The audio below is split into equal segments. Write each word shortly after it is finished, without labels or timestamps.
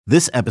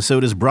This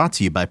episode is brought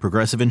to you by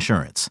Progressive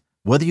Insurance.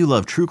 Whether you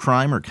love true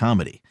crime or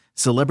comedy,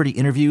 celebrity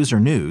interviews or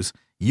news,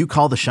 you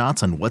call the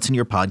shots on what's in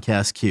your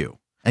podcast queue.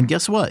 And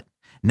guess what?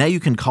 Now you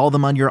can call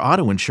them on your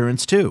auto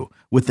insurance too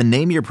with the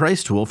Name Your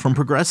Price tool from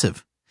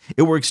Progressive.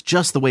 It works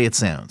just the way it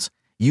sounds.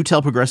 You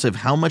tell Progressive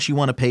how much you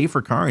want to pay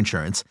for car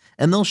insurance,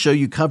 and they'll show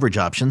you coverage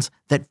options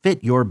that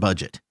fit your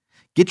budget.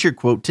 Get your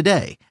quote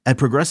today at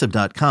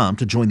Progressive.com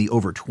to join the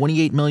over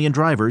 28 million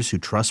drivers who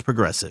trust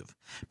Progressive.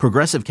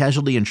 Progressive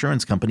Casualty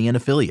Insurance Company and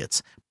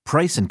Affiliates.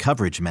 Price and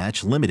coverage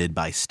match limited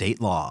by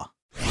state law.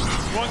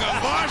 Swung a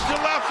launch to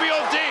left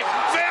field deep.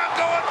 Pham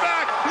going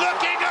back,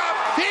 looking up.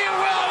 He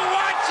will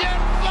watch it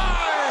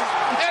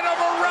fly. And a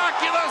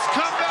miraculous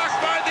comeback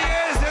by the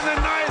A's in the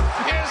ninth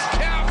is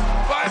capped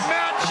by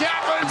Matt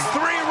Chapman's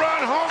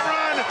three-run home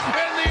run.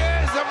 And the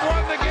A's have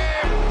won the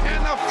game.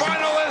 And the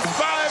final is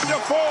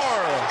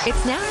 5-4.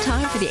 It's now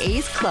time for the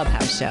A's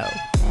Clubhouse Show.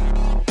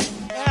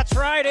 That's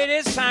right. It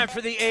is time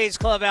for the A's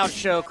Clubhouse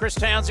Show. Chris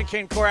Townsend,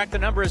 Ken Korak. The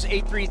number is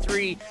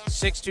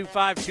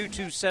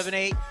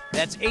 833-625-2278.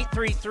 That's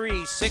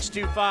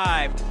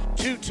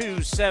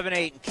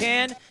 833-625-2278. And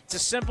Ken, it's a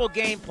simple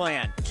game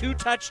plan. 2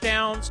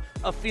 touchdowns,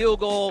 a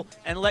field goal,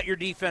 and let your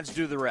defense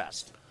do the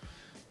rest.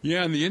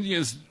 Yeah, and the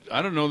Indians,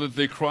 I don't know that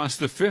they crossed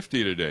the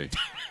 50 today.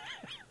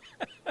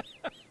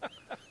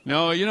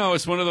 No,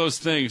 it's one of those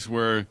things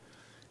where –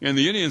 and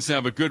the Indians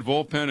have a good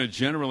bullpen and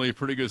generally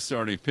pretty good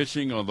starting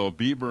pitching, although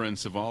Bieber and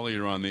Savali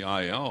are on the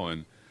IL.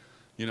 And,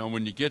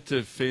 when you get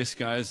to face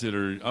guys that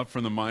are up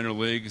from the minor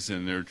leagues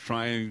and they're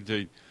trying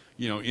to,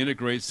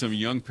 integrate some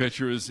young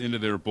pitchers into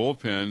their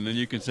bullpen, then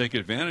you can take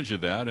advantage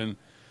of that. And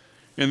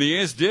the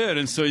A's did.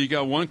 And so you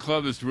got one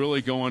club that's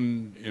really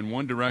going in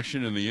one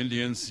direction, and the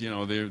Indians,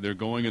 they're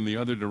going in the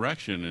other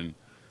direction. And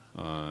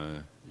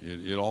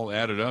it all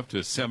added up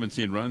to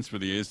 17 runs for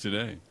the A's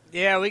today.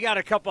 Yeah, we got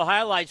a couple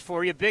highlights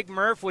for you. Big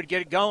Murph would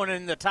get it going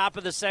in the top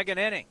of the second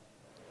inning.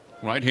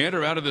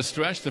 Right-hander out of the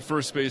stretch, the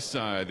first base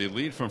side. They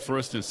lead from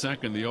first and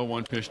second. The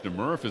 0-1 pitch to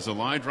Murph is a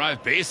line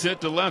drive, base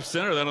hit to left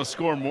center. That'll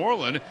score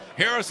Moreland.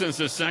 Harrison's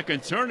to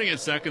second, turning at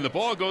second. The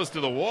ball goes to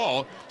the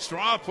wall.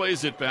 Straw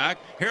plays it back.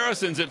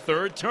 Harrison's at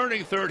third,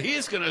 turning third.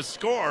 He's going to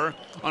score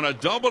on a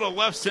double to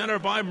left center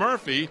by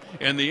Murphy,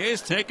 and the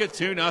A's take a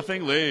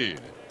 2-0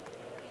 lead.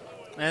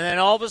 And then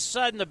all of a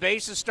sudden, the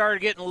bases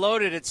started getting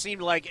loaded. It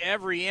seemed like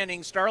every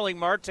inning, Starling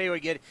Marte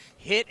would get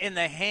hit in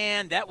the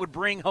hand. That would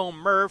bring home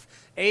Murph.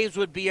 A's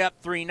would be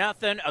up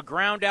 3-0. A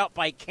ground out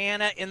by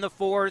Canna in the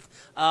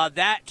fourth.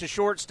 That to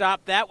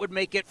shortstop. That would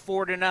make it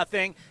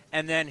 4-0.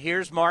 And then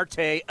here's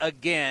Marte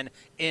again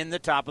in the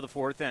top of the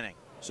fourth inning.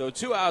 So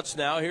 2 outs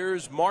now.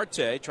 Here's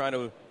Marte trying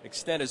to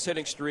extend his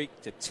hitting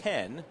streak to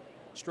 10.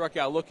 Struck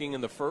out looking in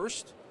the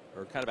first,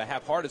 or kind of a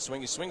half-hearted swing.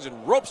 He swings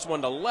and ropes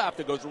one to left.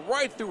 It goes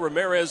right through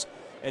Ramirez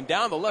and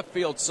down the left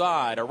field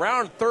side.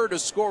 Around third to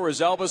score is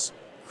Elvis,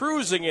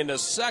 cruising into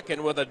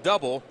second with a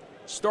double.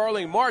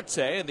 Starling Marte,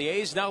 and the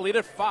A's now lead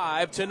at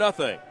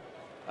 5-0.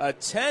 A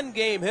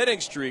 10-game hitting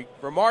streak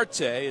for Marte,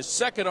 his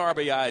second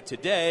RBI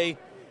today.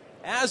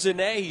 As an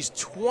A, he's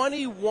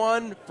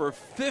 21 for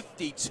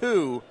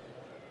 52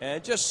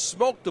 and just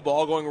smoked the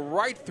ball going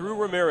right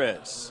through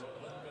Ramirez.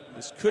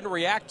 Just couldn't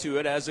react to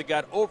it as it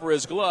got over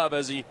his glove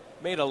as he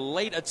made a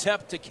late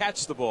attempt to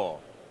catch the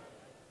ball.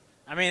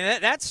 I mean,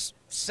 that's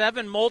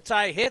 7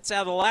 multi-hits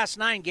out of the last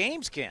 9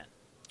 games, Ken.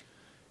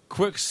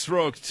 Quick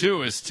stroke,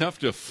 too. It's tough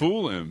to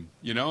fool him,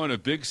 in a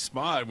big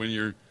spot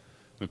when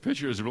the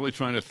pitcher is really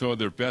trying to throw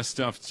their best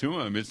stuff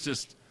to him.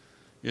 It's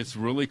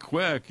really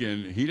quick,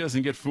 and he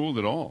doesn't get fooled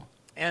at all.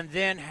 And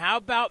then how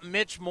about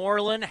Mitch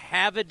Moreland,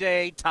 have a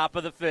day, top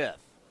of the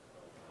fifth?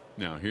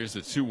 Now, here's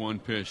the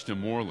 2-1 pitch to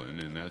Moreland,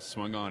 and that's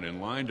swung on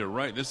in line to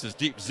right. This is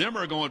deep.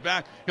 Zimmer going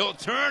back. He'll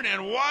turn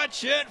and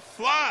watch it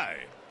fly.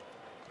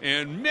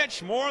 And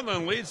Mitch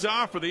Moreland leads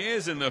off for the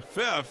A's in the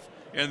fifth,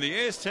 and the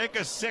A's take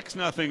a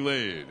 6-0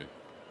 lead.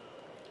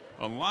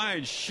 A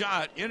line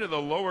shot into the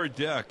lower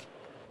deck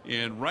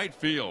in right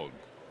field.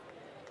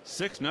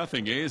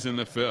 6-0 A's in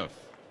the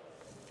fifth.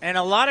 And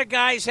a lot of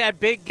guys had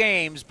big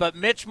games, but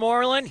Mitch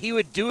Moreland, he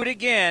would do it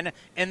again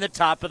in the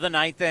top of the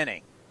 9th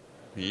inning.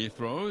 He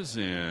throws,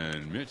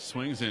 and Mitch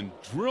swings and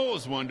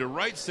drills one to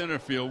right center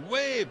field,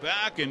 way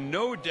back, and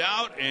no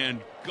doubt,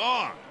 and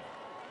gone.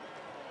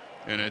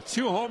 And a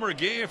 2-homer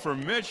game for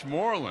Mitch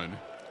Moreland.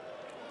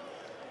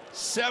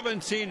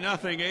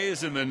 17-0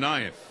 A's in the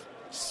 9th.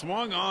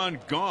 Swung on,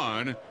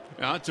 gone,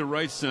 out to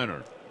right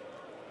center.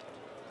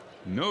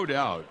 No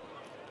doubt.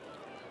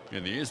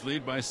 And the A's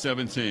lead by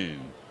 17.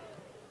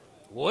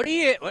 What do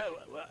you?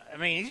 I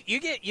mean,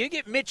 you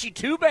get Mitchie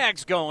two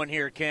bags going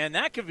here, Ken.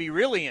 That could be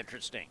really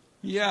interesting.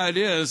 Yeah, it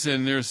is,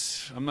 and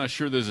I'm not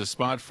sure there's a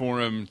spot for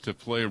him to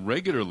play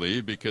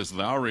regularly because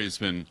Lowry's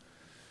been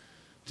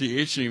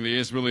DHing. The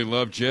A's really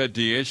love Jed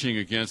DHing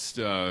against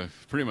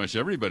pretty much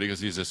everybody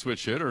because he's a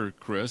switch hitter,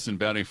 Chris, and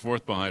batting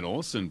fourth behind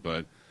Olsen,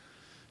 but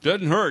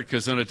doesn't hurt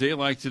because on a day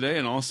like today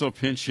and also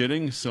pinch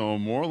hitting, so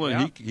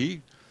Moreland,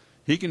 he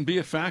can be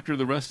a factor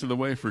the rest of the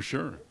way for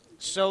sure.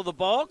 So the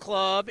ball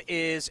club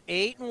is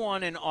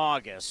 8-1 in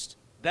August.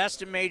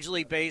 best in Major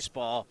League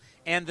Baseball,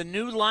 and the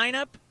new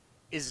lineup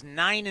is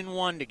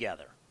 9-1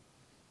 together.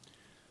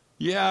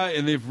 Yeah,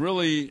 and they've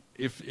really,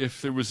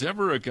 if there was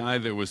ever a guy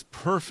that was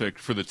perfect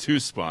for the 2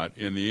 spot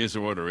in the A's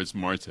order, it's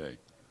Marte.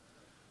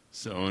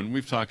 So, and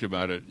we've talked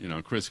about it,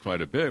 Chris,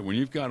 quite a bit. When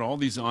you've got all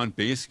these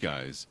on-base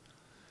guys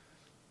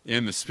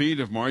and the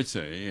speed of Marte,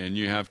 and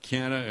you have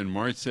Canha and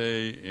Marte,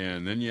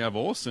 and then you have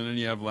Olsen, and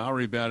you have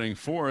Lowry batting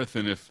 4th,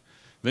 and if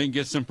they can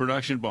get some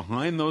production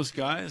behind those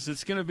guys,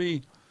 it's going to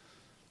be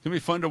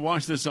fun to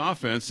watch this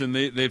offense, and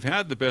they've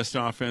had the best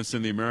offense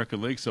in the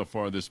American League so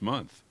far this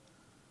month.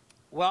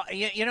 Well,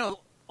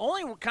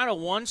 only kind of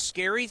one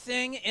scary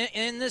thing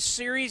in this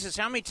series is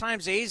how many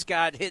times A's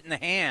got hit in the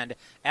hand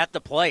at the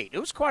plate. It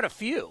was quite a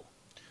few.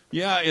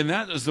 Yeah, and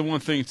that is the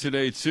one thing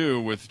today, too,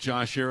 with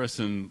Josh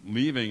Harrison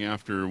leaving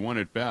after 1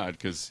 at-bat,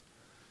 because,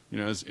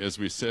 as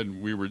we said,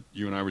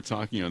 you and I were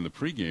talking on the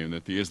pregame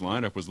that the A's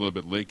lineup was a little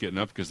bit late getting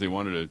up because they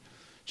wanted to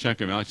check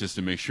him out just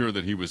to make sure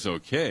that he was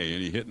okay,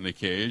 and he hit in the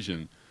cage,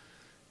 and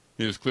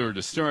he was cleared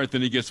to start.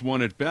 Then he gets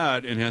 1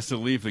 at-bat and has to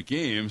leave the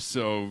game.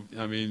 So,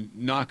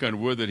 knock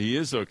on wood that he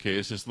is okay.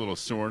 It's just a little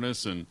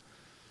soreness, and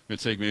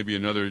it'll take maybe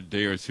another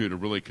day or 2 to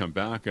really come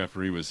back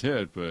after he was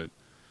hit. But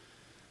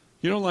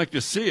you don't like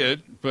to see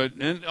it.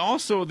 And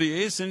also the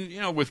A's, and,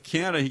 with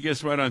Canha, he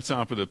gets right on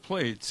top of the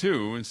plate,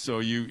 too. And so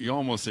you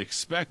almost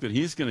expect that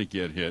he's going to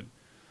get hit,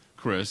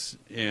 Chris.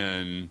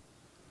 And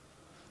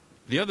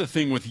the other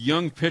thing with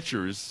young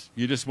pitchers,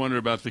 you just wonder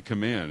about the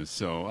command.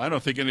 So I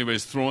don't think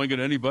anybody's throwing at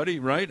anybody,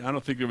 right? I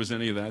don't think there was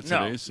any of that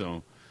today. No.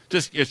 So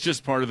it's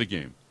just part of the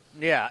game.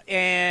 Yeah,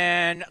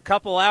 and a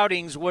couple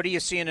outings. What are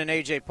you seeing in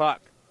A.J. Puck?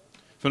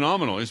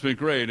 Phenomenal. He's been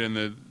great.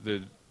 And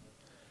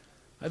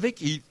I think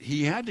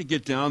he had to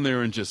get down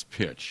there and just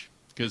pitch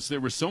because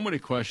there were so many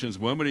questions.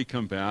 When would he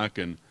come back?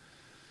 And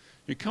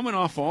you're coming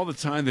off all the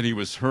time that he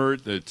was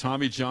hurt, the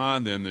Tommy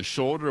John, then the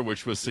shoulder,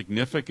 which was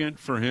significant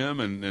for him,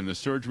 and the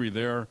surgery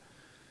there.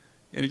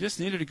 And he just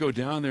needed to go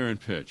down there and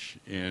pitch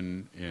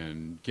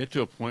and get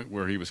to a point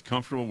where he was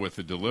comfortable with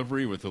the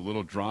delivery, with a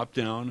little drop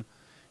down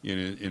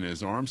in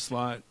his arm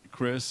slot,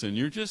 Chris. And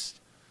you're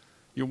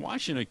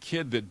watching a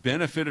kid that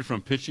benefited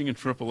from pitching in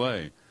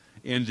AAA.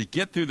 And to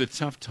get through the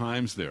tough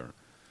times there,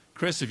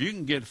 Chris, if you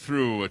can get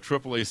through a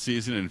AAA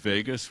season in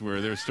Vegas where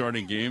they're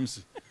starting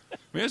games,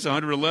 it's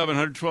 111,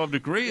 112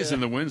 degrees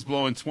and the wind's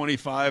blowing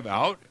 25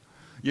 out.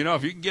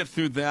 If you can get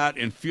through that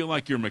and feel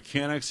like your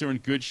mechanics are in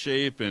good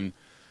shape, and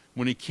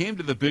when he came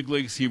to the big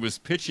leagues, he was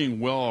pitching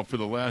well for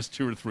the last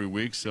 2 or 3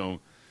 weeks, so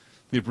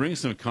he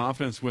brings some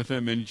confidence with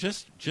him. And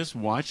just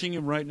watching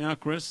him right now,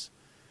 Chris,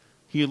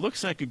 he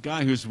looks like a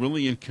guy who's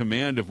really in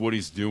command of what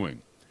he's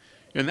doing.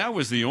 And that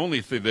was the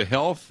only thing, the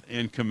health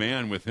and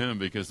command with him,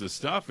 because the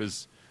stuff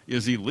is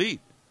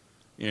elite.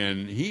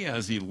 And he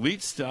has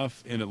elite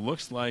stuff, and it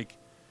looks like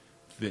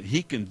that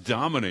he can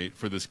dominate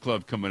for this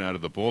club coming out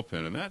of the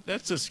bullpen. And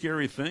that's a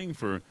scary thing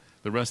for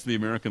the rest of the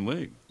American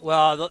League.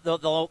 Well,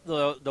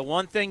 the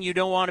one thing you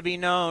don't want to be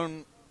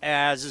known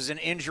as is an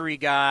injury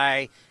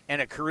guy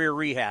and a career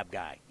rehab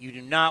guy. You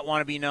do not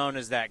want to be known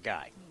as that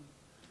guy.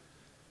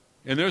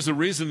 And there's a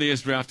reason the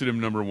A's drafted him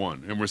number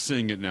 1, and we're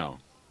seeing it now.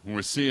 And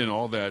we're seeing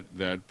all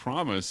that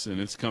promise, and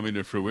it's coming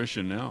to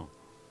fruition now.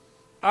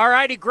 All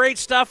righty, great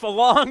stuff. A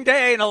long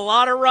day and a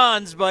lot of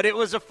runs, but it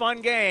was a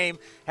fun game.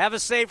 Have a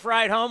safe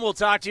ride home. We'll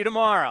talk to you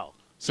tomorrow.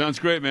 Sounds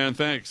great, man.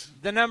 Thanks.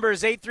 The number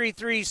is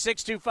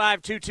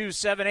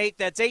 833-625-2278.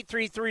 That's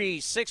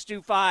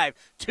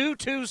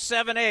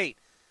 833-625-2278.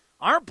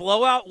 Aren't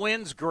blowout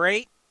wins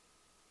great?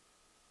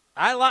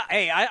 I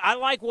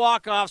like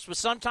walk-offs, but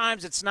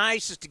sometimes it's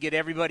nice just to get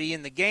everybody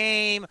in the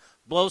game,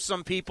 blow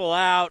some people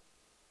out,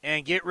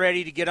 and get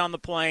ready to get on the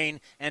plane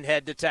and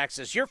head to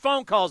Texas. Your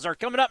phone calls are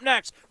coming up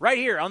next right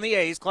here on the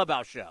A's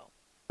Clubhouse Show.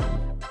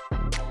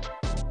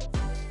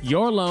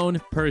 Your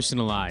loan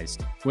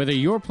personalized. Whether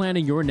you're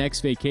planning your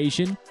next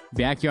vacation,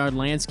 backyard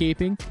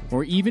landscaping,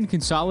 or even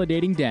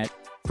consolidating debt,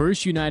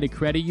 First United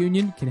Credit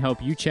Union can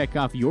help you check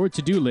off your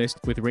to-do list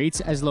with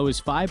rates as low as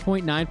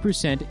 5.9%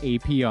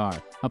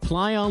 APR.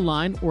 Apply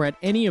online or at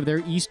any of their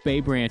East Bay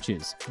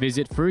branches.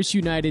 Visit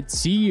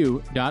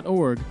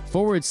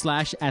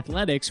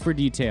firstunitedcu.org/athletics for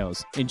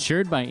details.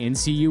 Insured by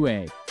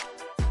NCUA.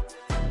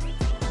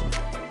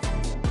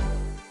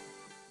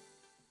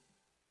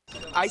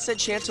 I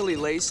said Chantilly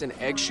lace and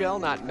eggshell,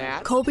 not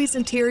matte. Colby's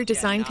interior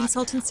design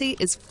consultancy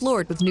is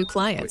floored with new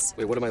clients.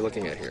 Wait, what am I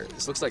looking at here?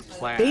 This looks like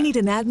plaid. They need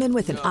an admin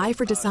with an eye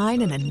for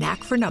design and a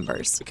knack for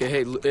numbers. Okay,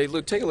 hey,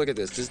 look, take a look at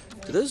this.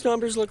 Do those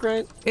numbers look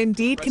right?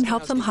 Indeed can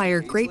help them hire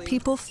great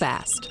people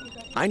fast.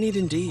 I need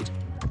Indeed.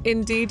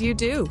 Indeed you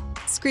do.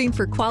 Screen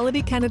for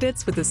quality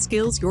candidates with the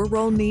skills your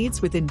role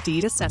needs with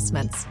Indeed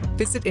assessments.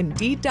 Visit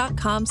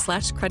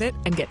Indeed.com/credit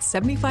and get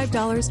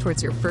 $75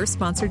 towards your first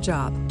sponsored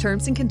job.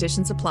 Terms and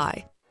conditions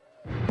apply.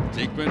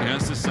 Diekman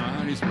has the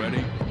sign. He's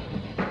ready.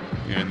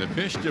 And the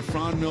pitch to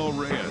Franmil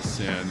Reyes.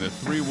 And the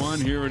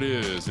 3-1, here it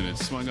is. And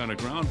it's swung on a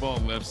ground ball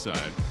left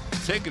side.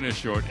 Taking it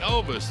short.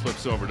 Elvis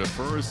flips over to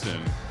first.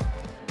 And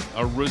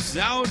A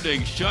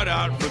resounding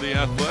shutout for the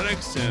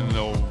Athletics and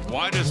the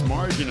widest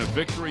margin of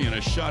victory in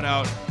a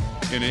shutout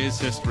in A's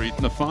history.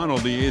 In the final,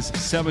 the A's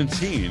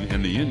 17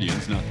 and the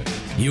Indians nothing.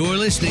 You're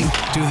listening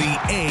to the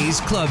A's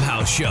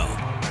Clubhouse Show.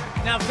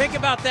 Now think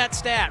about that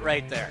stat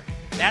right there.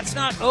 That's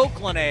not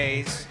Oakland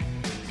A's.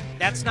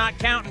 That's not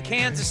counting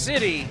Kansas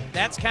City.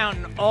 That's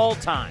counting all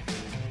time.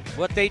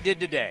 What they did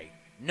today.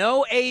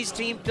 No A's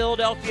team,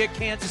 Philadelphia,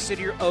 Kansas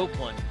City, or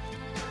Oakland,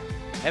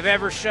 have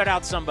ever shut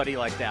out somebody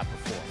like that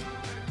before.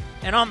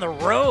 And on the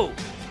road.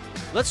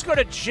 Let's go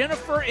to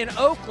Jennifer in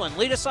Oakland.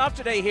 Lead us off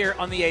today here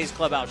on the A's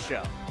Clubhouse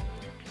Show.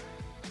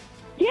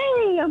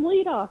 Yay, I'm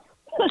lead off.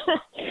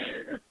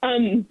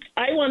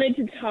 I wanted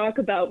to talk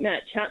about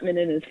Matt Chapman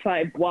and his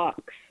 5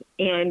 walks.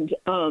 And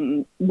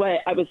what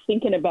I was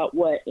thinking about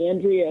what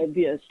Andrea,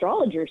 the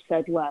astrologer,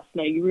 said last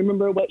night. You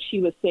remember what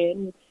she was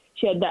saying?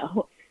 She had that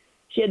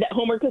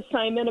homework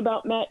assignment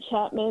about Matt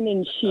Chapman,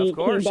 and she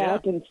came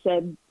back and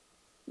said,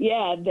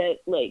 yeah, that,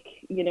 like,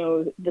 you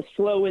know, the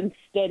slow and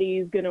steady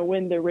is going to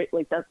win the race.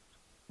 Like, that's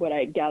what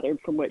I gathered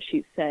from what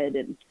she said.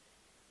 And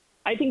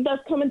I think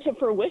that's coming to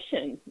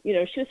fruition. You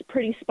know, she was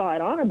pretty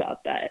spot on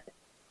about that.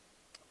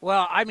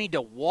 Well, I mean,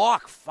 to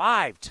walk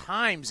 5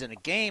 times in a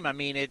game, I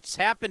mean, it's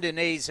happened in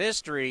A's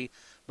history,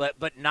 but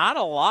not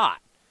a lot,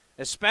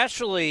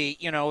 especially,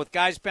 you know, with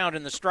guys bound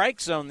in the strike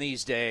zone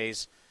these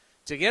days.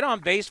 To get on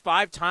base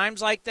 5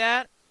 times like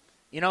that,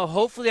 you know,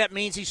 hopefully that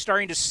means he's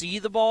starting to see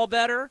the ball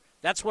better.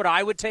 That's what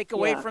I would take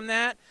away from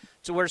that,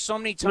 to where so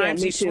many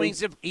times he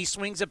swings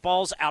at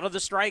balls out of the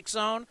strike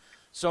zone.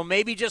 So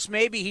maybe, just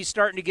maybe, he's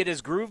starting to get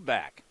his groove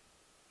back.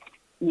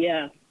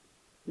 Yeah,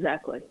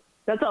 exactly.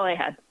 That's all I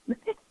had.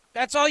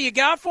 That's all you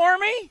got for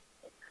me?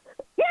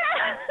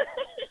 Yeah.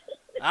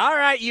 All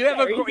right, you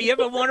have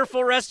a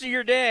wonderful rest of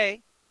your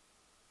day.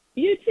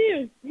 You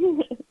too.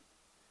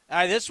 All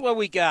right, this is what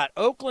we got.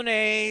 Oakland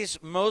A's,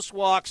 most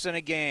walks in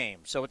a game.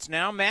 So it's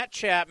now Matt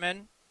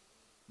Chapman,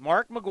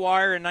 Mark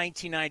McGwire in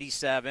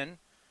 1997,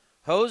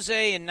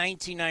 Jose in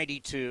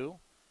 1992,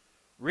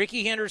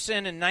 Ricky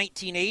Henderson in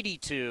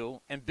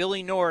 1982, and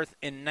Billy North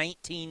in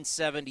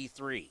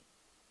 1973.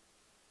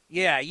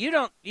 Yeah, you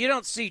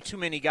don't see too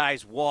many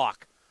guys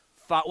walk.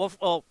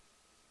 Well,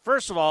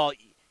 first of all,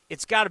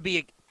 it's got to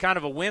be kind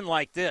of a win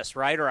like this,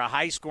 right, or a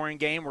high-scoring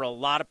game where a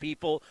lot of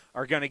people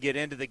are going to get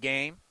into the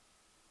game.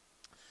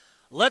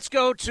 Let's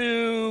go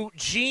to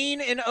Gene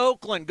in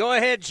Oakland. Go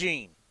ahead,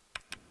 Gene.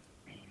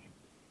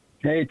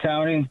 Hey,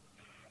 Tony.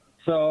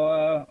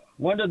 So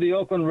when did the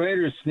Oakland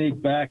Raiders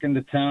sneak back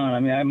into town?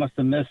 I mean, I must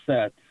have missed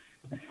that.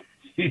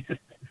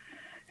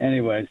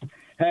 Anyways,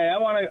 hey, I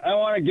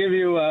want to give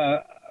you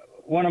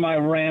one of my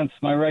rants,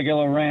 my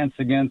regular rants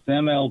against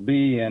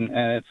MLB and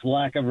its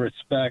lack of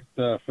respect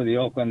for the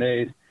Oakland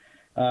A's.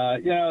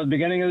 You know, at the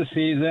beginning of the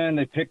season,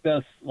 they picked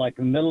us like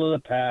the middle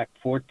of the pack,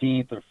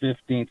 14th or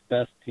 15th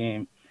best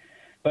team.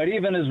 But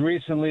even as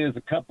recently as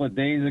a couple of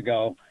days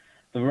ago,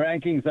 the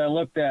rankings I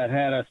looked at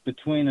had us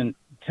between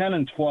 10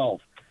 and 12.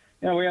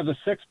 You know, we have the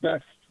 6th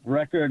best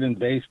record in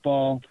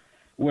baseball.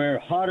 We're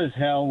hot as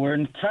hell. We're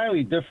an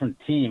entirely different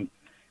team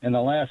in the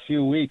last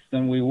few weeks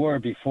than we were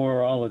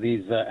before all of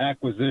these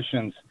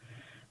acquisitions.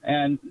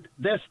 And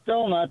they're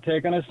still not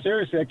taking us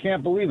seriously. I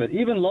can't believe it.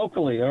 Even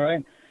locally, all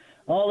right?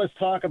 All this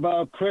talk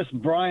about Chris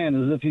Bryant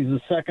as if he's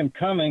the second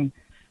coming.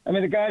 I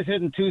mean, the guy's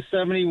hitting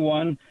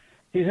 .271.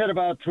 He's hit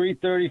about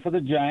 .330 for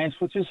the Giants,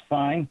 which is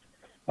fine.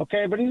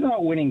 Okay, but he's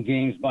not winning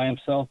games by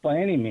himself by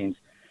any means.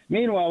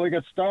 Meanwhile, we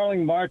got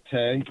Starling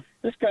Marte.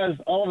 This guy's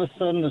all of a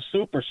sudden a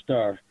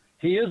superstar.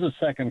 He is a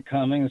second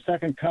coming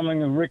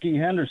of Ricky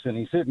Henderson.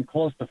 He's hitting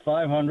close to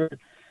 500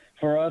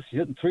 for us. He's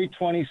hitting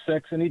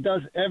 .326, and he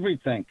does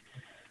everything.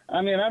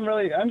 I mean,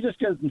 I'm just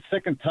getting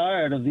sick and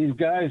tired of these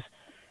guys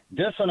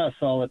dissing us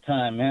all the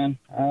time, man.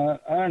 I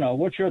don't know.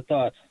 What's your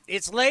thoughts?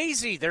 It's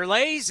lazy. They're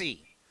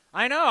lazy.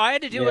 I know. I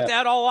had to deal with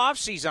that all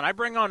offseason. I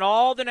bring on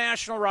all the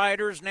national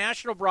writers,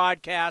 national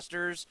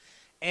broadcasters,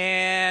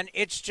 and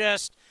it's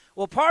just,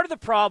 well, part of the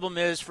problem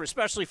is,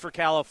 especially for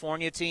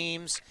California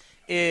teams,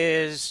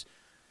 is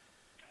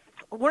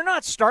we're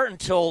not starting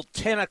till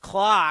 10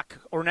 o'clock,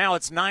 or now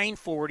it's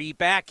 9:40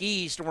 back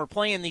east, and we're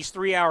playing these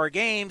 3-hour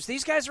games.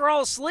 These guys are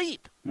all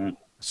asleep.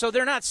 So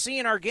they're not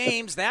seeing our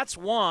games. That's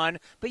one.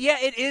 But, yeah,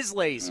 it is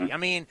lazy. I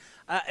mean,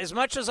 as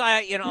much as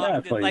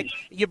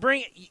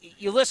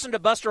you listen to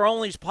Buster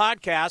Olney's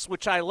podcast,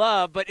 which I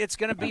love, but it's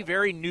going to be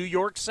very New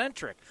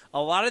York-centric.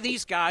 A lot of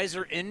these guys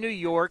are in New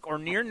York or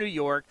near New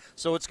York,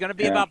 so it's going to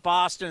be about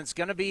Boston. It's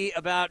going to be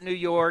about New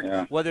York,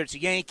 whether it's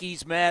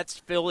Yankees, Mets,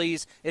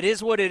 Phillies. It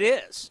is what it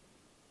is.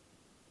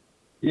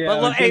 Yeah,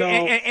 but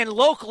and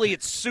locally,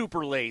 it's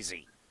super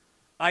lazy.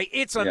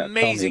 It's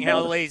amazing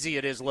how lazy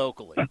it is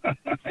locally.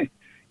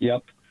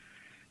 Yep.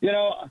 You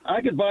know, I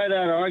could buy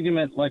that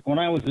argument like when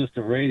I was just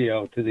a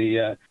radio to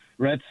the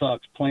Red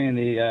Sox playing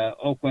the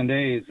Oakland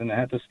A's and they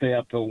had to stay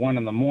up till 1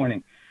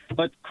 a.m.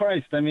 But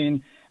Christ, I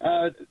mean,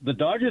 the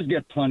Dodgers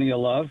get plenty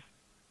of love.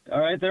 All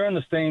right, they're in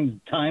the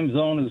same time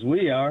zone as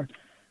we are.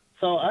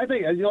 So I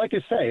think, like you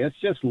say, it's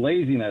just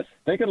laziness.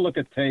 They could look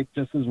at tape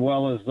just as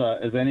well as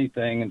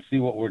anything and see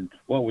what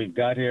we've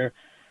got here,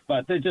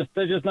 but they're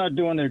just not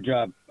doing their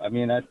job. I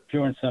mean, that's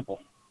pure and simple.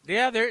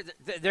 Yeah,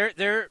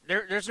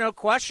 there's no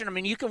question. I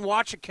mean, you can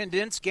watch a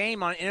condensed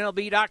game on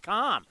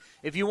MLB.com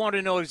if you want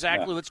to know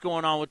exactly what's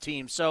going on with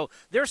teams. So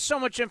there's so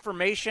much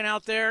information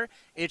out there.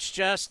 It's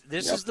just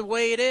this is the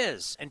way it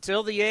is.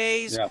 Until the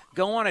A's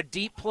go on a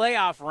deep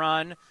playoff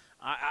run,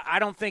 I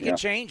don't think it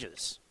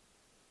changes.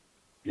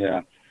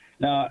 Yeah.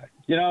 Now,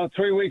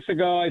 3 weeks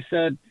ago I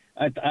said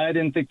I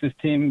didn't think this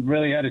team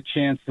really had a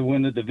chance to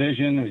win the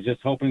division. I was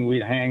just hoping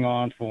we'd hang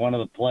on for one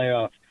of the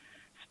playoff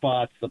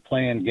spots, the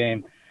play-in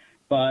game.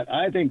 But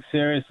I think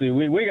seriously,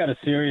 we got a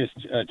serious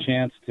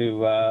chance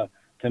to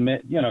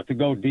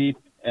go deep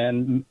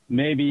and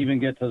maybe even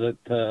get to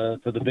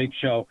the big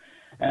show.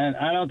 And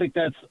I don't think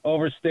that's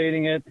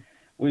overstating it.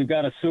 We've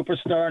got a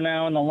superstar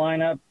now in the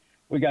lineup.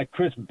 We got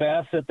Chris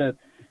Bassett that,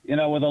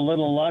 with a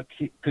little luck,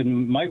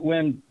 might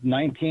win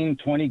 19,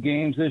 20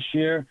 games this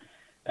year.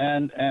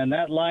 And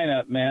that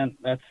lineup, man,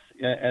 that's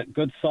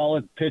good,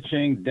 solid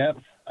pitching, depth.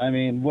 I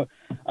mean,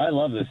 I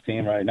love this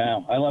team right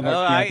now. I love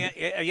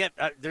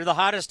they're the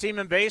hottest team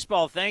in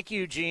baseball. Thank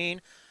you,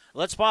 Gene.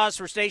 Let's pause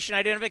for station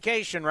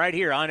identification right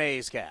here on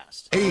A's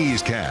Cast.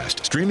 A's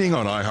Cast, streaming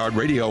on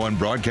iHeartRadio and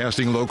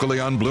broadcasting locally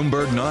on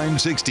Bloomberg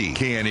 960,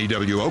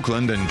 KNEW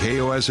Oakland, and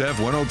KOSF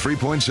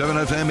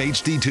 103.7 FM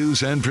HD2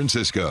 San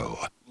Francisco.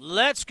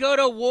 Let's go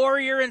to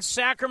Warrior in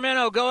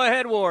Sacramento. Go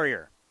ahead,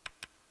 Warrior.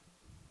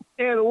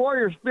 Yeah, the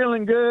Warriors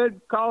feeling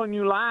good. Calling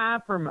you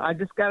live from, I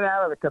just got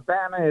out of the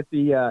cabana at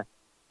the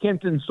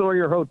Kempton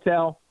Sawyer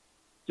Hotel.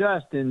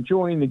 Just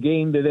enjoying the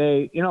game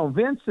today.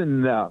 Vince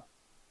and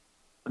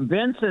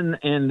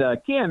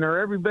Ken are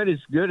every bit as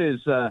good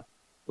as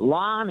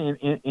Lon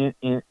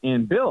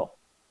and Bill.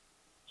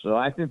 So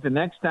I think the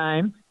next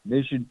time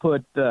they should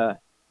put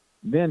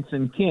Vince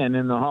and Ken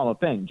in the Hall of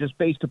Fame, just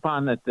based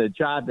upon the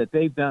job that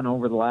they've done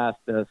over the last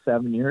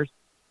 7 years.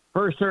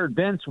 First heard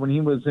Vince when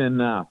he was in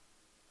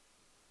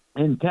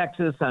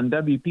Texas on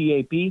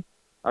WPAP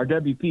or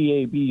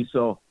WPAB.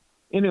 So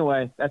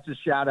anyway, that's a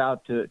shout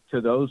out to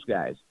those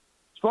guys.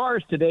 As far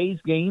as today's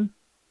game,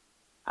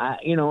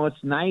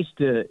 it's nice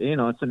to,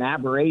 it's an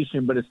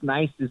aberration, but it's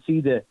nice to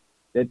see the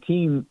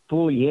team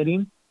fully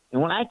hitting.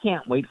 And what I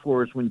can't wait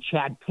for is when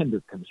Chad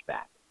Pinder comes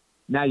back.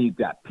 Now you've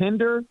got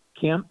Pinder,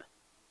 Kemp,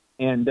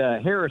 and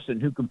Harrison,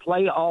 who can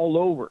play all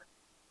over.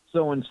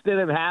 So instead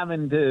of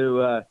having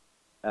to,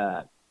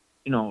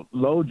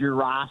 load your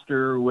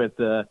roster with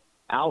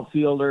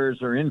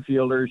outfielders or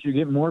infielders, you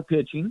get more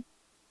pitching.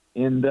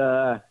 And,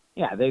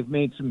 they've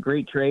made some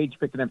great trades,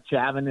 picking up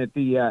Chavin at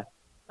the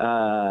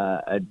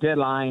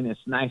deadline. It's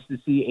nice to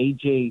see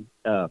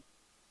AJ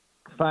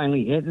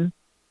finally hitting.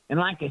 And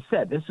like I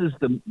said, this is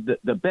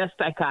the best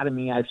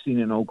dichotomy I've seen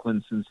in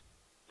Oakland since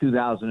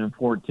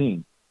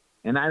 2014.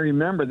 And I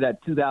remember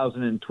that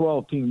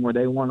 2012 team where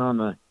they won on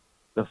the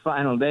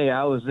final day.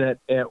 I was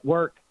at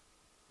work,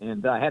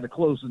 and I had to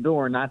close the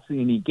door and not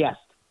see any guests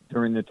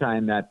during the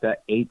time that the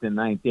 8th and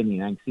 9th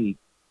inning. I can see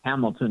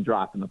Hamilton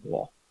dropping the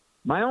ball.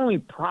 My only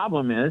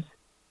problem is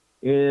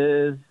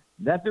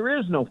that there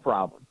is no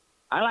problem.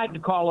 I like to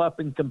call up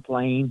and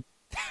complain,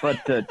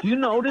 but do you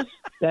notice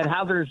that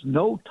how there's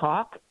no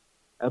talk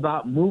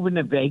about moving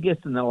to Vegas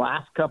in the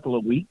last couple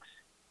of weeks?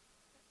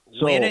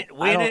 So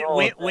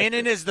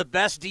winning is the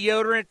best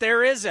deodorant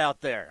there is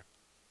out there.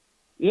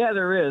 Yeah,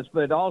 there is,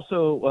 but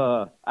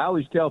also I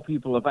always tell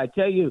people, if I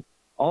tell you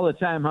all the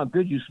time how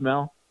good you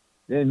smell,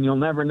 then you'll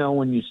never know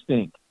when you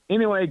stink.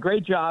 Anyway,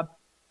 great job.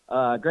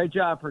 Great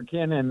job for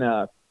Ken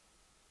and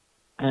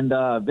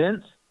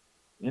Vince.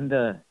 And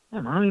I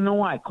don't even know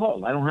why I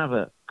called. I don't have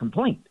a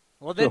complaint.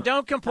 Well, then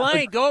don't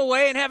complain. Go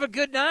away and have a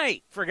good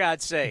night, for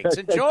God's sakes.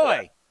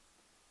 Enjoy.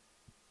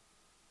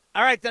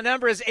 All right, the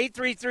number is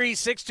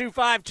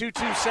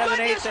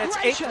 833-625-2278. That's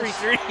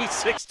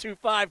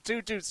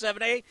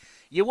 833-625-2278.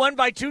 You won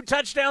by 2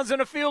 touchdowns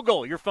and a field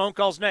goal. Your phone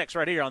call's next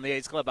right here on the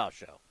A's Clubhouse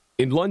Show.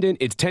 In London,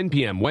 it's 10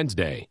 p.m.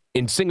 Wednesday.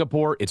 In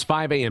Singapore, it's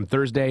 5 a.m.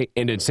 Thursday.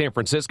 And in San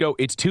Francisco,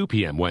 it's 2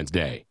 p.m.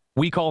 Wednesday.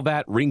 We call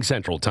that Ring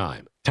Central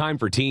Time. Time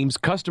for teams,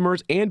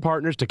 customers, and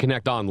partners to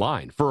connect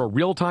online for a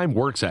real-time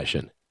work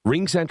session.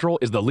 Ring Central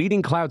is the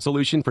leading cloud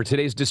solution for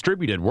today's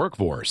distributed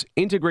workforce,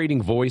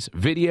 integrating voice,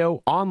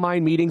 video,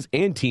 online meetings,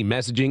 and team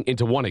messaging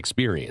into one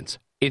experience.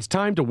 It's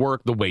time to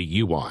work the way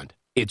you want.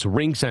 It's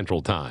Ring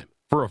Central Time.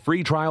 For a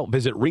free trial,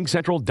 visit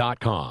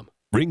ringcentral.com.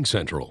 Ring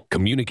Central.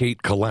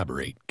 Communicate,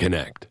 collaborate,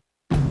 connect.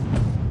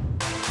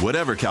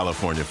 Whatever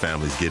California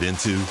families get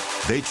into,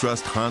 they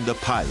trust Honda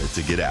Pilot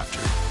to get after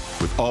it.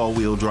 With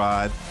all-wheel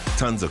drive,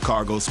 tons of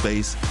cargo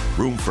space,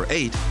 room for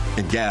 8,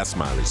 and gas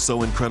mileage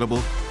so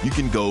incredible, you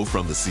can go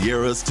from the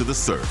Sierras to the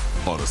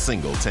surf on a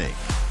single tank.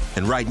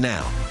 And right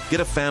now, get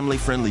a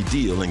family-friendly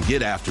deal and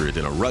get after it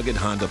in a rugged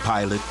Honda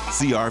Pilot,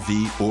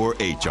 CR-V, or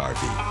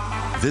HR-V.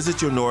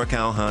 Visit your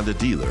NorCal Honda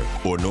dealer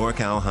or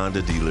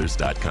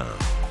NorCalHondaDealers.com.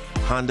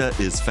 Honda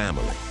is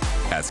family.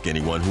 Ask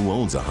anyone who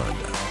owns a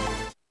Honda.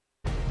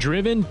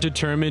 Driven,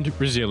 determined,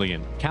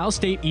 resilient. Cal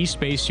State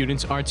East Bay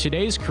students are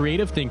today's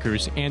creative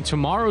thinkers and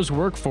tomorrow's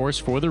workforce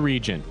for the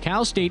region.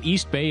 Cal State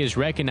East Bay is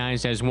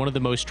recognized as one of the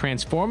most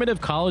transformative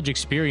college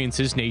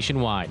experiences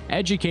nationwide,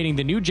 educating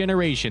the new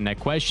generation that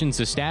questions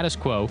the status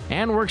quo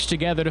and works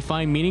together to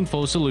find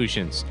meaningful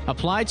solutions.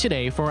 Apply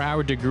today for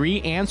our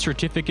degree and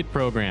certificate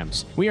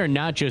programs. We are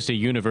not just a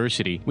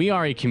university, we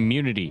are a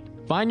community.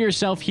 Find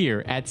yourself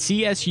here at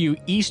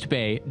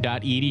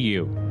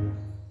csueastbay.edu.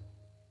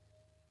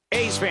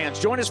 A's fans,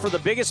 join us for the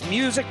biggest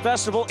music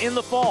festival in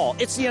the fall.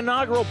 It's the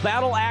inaugural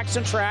Battle Axe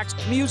and Tracks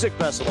Music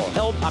Festival,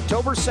 held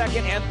October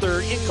 2nd and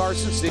 3rd in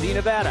Carson City,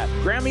 Nevada.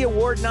 Grammy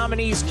Award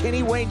nominees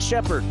Kenny Wayne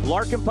Shepherd,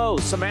 Larkin Poe,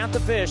 Samantha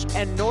Fish,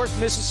 and North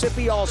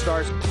Mississippi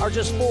All-Stars are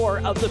just 4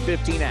 of the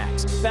 15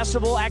 acts.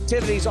 Festival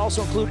activities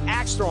also include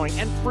axe throwing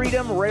and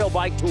Freedom Rail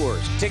Bike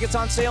Tours. Tickets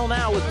on sale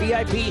now with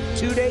VIP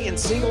 2-day and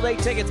single-day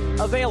tickets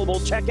available.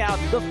 Check out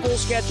the full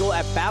schedule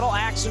at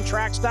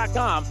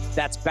battleaxeandtracks.com.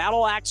 That's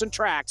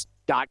battleaxeandtracks.com.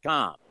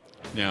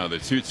 Now the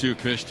 2-2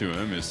 pitch to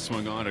him is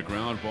swung on a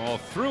ground ball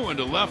through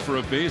into left for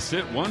a base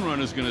hit. One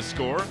run is going to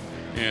score,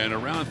 and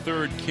around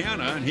third,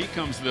 Canna, and he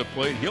comes to the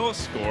plate. He'll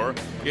score.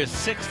 It's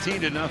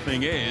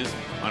 16-0 A's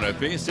on a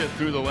base hit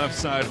through the left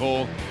side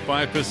hole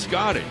by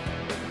Piscotty.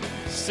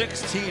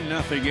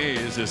 16-0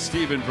 A's as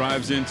Steven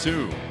drives in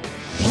 2.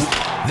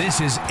 This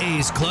is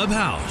A's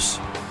Clubhouse.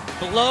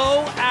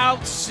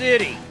 Blowout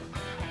City.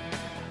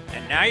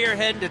 And now you're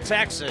heading to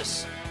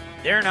Texas.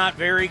 They're not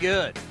very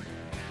good.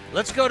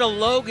 Let's go to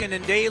Logan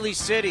in Daly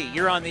City.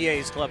 You're on the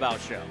A's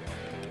Clubhouse Show.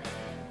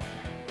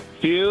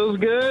 Feels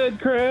good,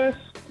 Chris.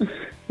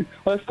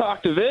 Let's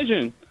talk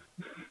division.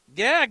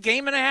 Yeah,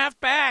 game and a half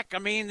back. I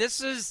mean,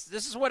 this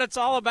is what it's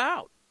all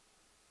about.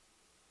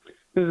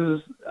 This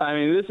is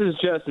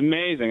just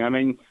amazing. I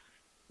mean,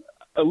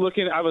 I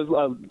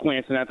was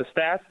glancing at the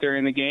stats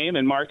during the game,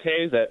 and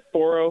Marte's at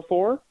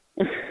 404.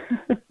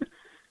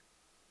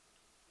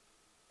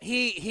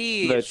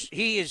 He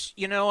is.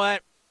 You know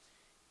what?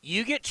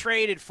 You get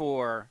traded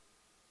for,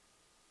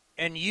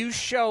 and you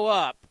show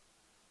up,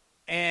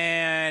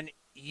 and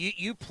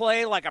you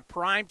play like a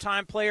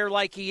primetime player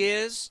like he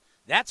is,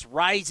 that's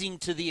rising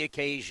to the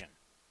occasion.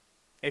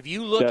 If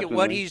you look at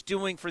what he's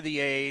doing for the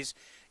A's,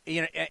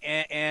 you know,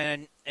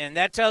 and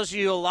that tells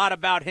you a lot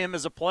about him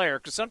as a player,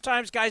 because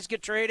sometimes guys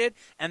get traded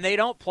and they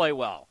don't play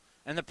well.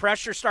 And the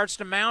pressure starts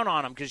to mount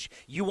on them because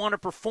you want to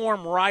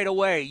perform right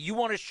away. You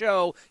want to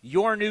show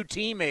your new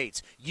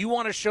teammates. You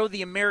want to show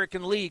the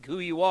American League who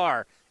you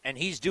are. And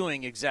he's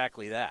doing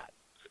exactly that.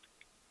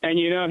 And,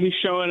 you know, he's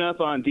showing up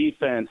on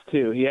defense,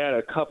 too. He had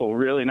a couple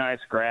really nice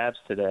grabs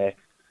today.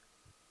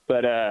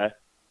 But,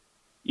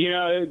 you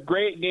know,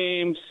 great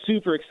game,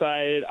 super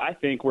excited. I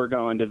think we're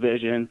going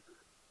division.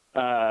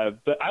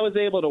 But I was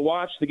able to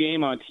watch the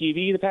game on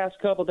TV the past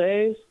couple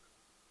days.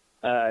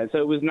 And so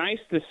it was nice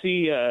to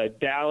see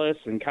Dallas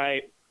and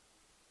Kite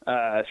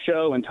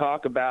show and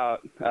talk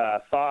about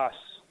Foss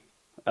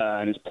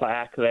and his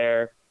plaque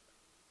there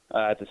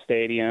at the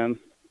stadium.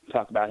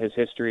 Talk about his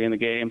history in the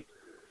game.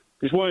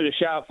 Just wanted to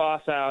shout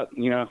Foss out,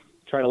 you know,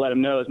 try to let him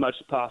know as much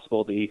as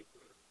possible the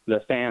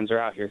fans are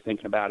out here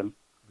thinking about him.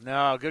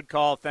 No, good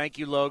call. Thank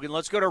you, Logan.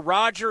 Let's go to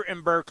Roger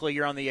in Berkeley.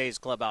 You're on the A's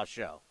Clubhouse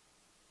Show.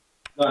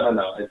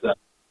 No. It's on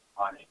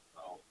it.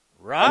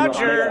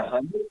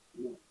 Roger.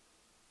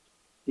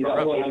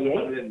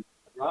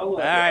 All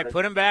right,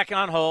 put him back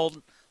on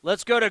hold.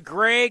 Let's go to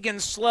Greg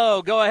and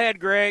Slow. Go ahead,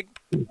 Greg.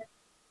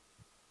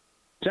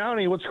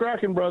 Townie, what's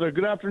cracking, brother?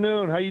 Good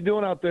afternoon. How you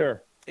doing out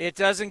there? It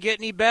doesn't get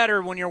any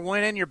better when you're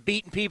winning. You're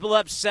beating people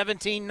up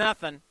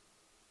 17-0.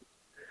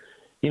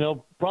 You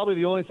know, probably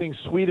the only thing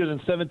sweeter than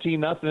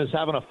 17-0 is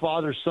having a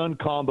father-son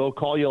combo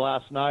call you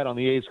last night on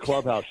the A's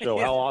Clubhouse Show.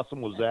 How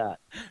awesome was that?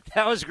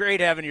 That was great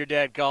having your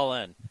dad call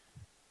in.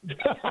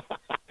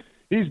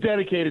 He's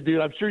dedicated, dude.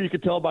 I'm sure you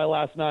could tell by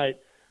last night.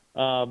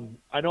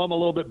 I know I'm a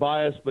little bit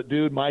biased, but,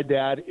 dude, my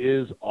dad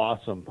is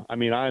awesome. I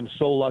mean, I'm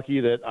so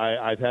lucky that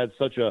I've had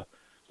such a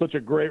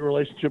great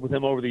relationship with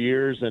him over the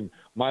years, and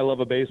my love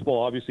of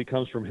baseball obviously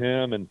comes from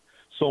him and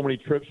so many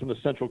trips from the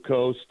Central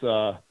Coast,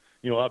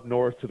 you know, up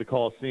north to the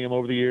Coliseum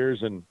over the years.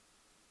 And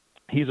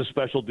he's a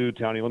special dude,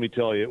 Townie. Let me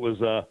tell you, it was,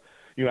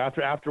 you know,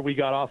 after we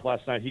got off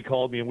last night, he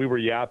called me and we were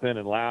yapping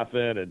and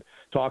laughing and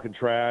talking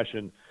trash.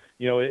 And,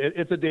 you know,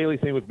 it's a daily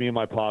thing with me and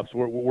my pops.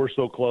 We're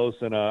so close.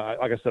 And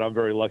like I said, I'm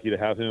very lucky to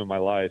have him in my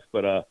life.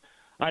 But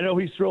I know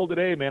he's thrilled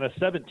today, man. A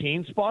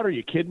 17 spot? Are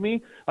you kidding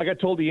me? Like I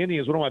told the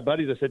Indians, one of my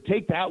buddies, I said,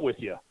 take that with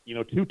you. You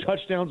know, 2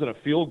 touchdowns and a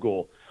field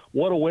goal.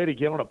 What a way to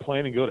get on a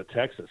plane and go to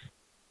Texas.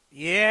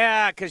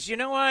 Yeah, because you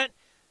know what?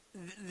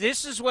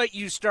 This is what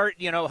you start,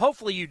 you know,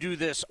 hopefully you do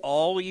this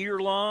all year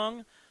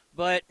long.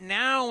 But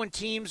now when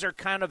teams are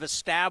kind of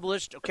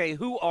established, okay,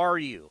 who are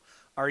you?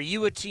 Are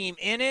you a team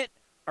in it?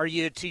 Are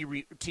you a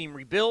team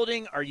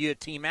rebuilding? Are you a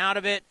team out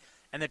of it?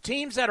 And the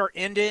teams that are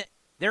in it,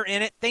 they're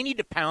in it. They need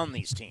to pound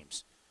these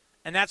teams.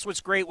 And that's what's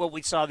great what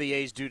we saw the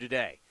A's do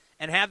today.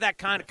 And have that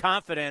kind of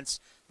confidence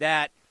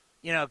that,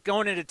 you know,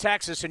 going into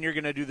Texas and you're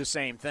going to do the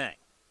same thing.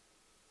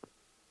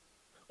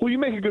 Well, you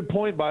make a good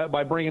point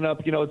by bringing up,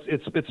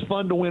 it's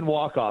fun to win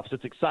walk-offs.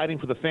 It's exciting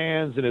for the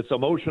fans, and it's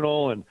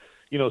emotional, and,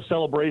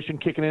 celebration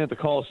kicking in at the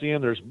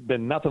Coliseum. There's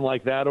been nothing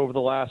like that over the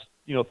last,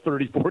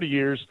 30, 40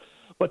 years.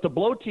 But to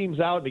blow teams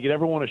out and to get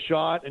everyone a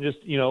shot and just,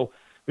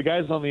 the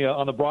guys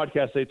on the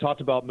broadcast, they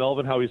talked about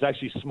Melvin, how he's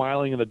actually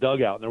smiling in the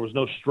dugout, and there was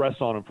no stress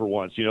on him for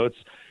once.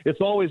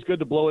 It's always good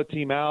to blow a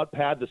team out,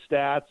 pad the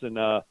stats, and,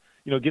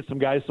 get some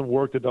guys some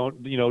work that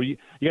don't, you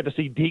got to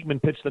see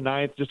Diekman pitch the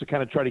ninth just to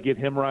kind of try to get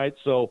him right.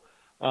 So,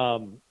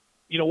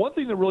 one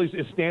thing that really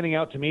is standing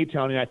out to me,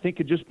 Tony, I think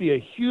could just be a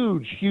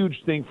huge, huge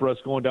thing for us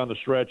going down the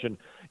stretch, and,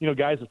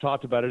 guys have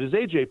talked about it, is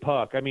A.J.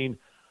 Puck. I mean,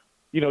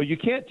 you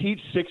can't teach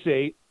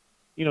 6'8".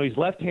 He's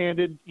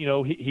left-handed.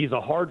 He's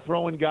a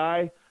hard-throwing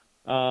guy.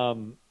 I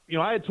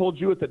had told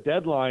you at the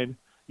deadline,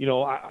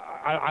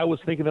 I was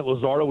thinking that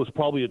Luzardo was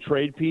probably a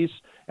trade piece,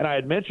 and I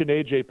had mentioned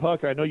A.J.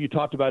 Puck. I know you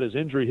talked about his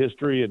injury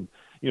history, and,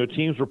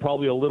 teams were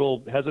probably a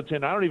little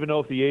hesitant. I don't even know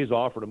if the A's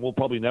offered him. We'll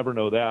probably never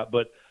know that.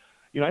 But,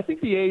 I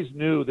think the A's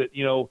knew that,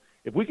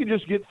 if we can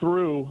just get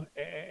through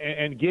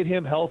and get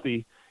him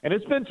healthy, and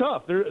it's been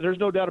tough. There's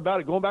no doubt about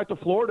it. Going back to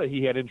Florida,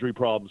 he had injury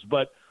problems.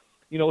 But,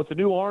 with the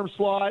new arm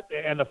slot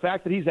and the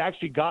fact that he's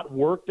actually got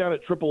work down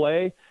at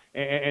AAA,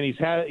 and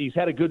he's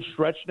had a good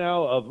stretch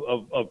now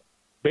of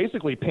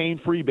basically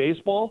pain-free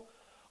baseball.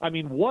 I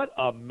mean, what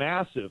a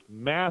massive,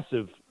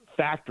 massive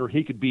factor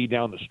he could be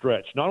down the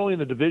stretch, not only in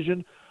the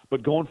division,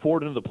 but going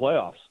forward into the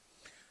playoffs.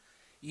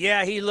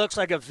 Yeah, he looks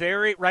like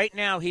right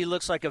now he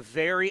looks like a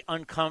very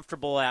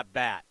uncomfortable at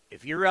bat.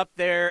 If you're up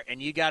there and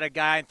you got a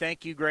guy, and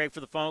thank you, Greg, for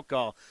the phone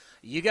call,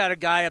 you got a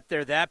guy up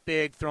there that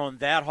big throwing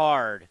that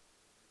hard,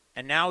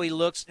 and now he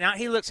looks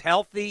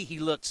healthy, he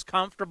looks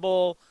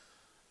comfortable.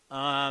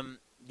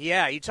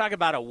 Yeah, you talk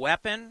about a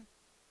weapon.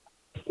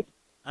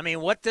 I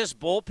mean, what this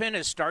bullpen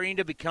is starting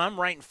to become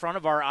right in front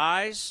of our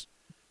eyes,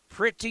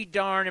 pretty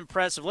darn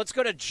impressive. Let's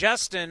go to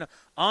Justin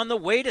on the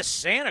way to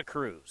Santa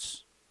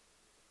Cruz.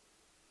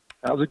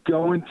 How's it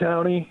going,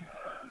 Townie?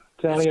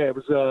 I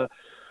was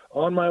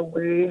on my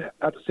way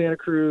out to Santa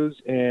Cruz,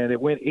 and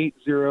it went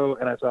 8-0,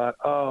 and I thought,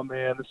 oh,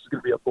 man, this is going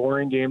to be a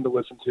boring game to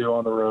listen to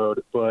on the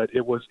road. But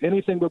it was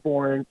anything but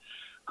boring.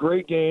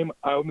 Great game.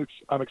 I'm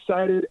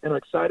excited, and I'm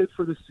excited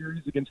for the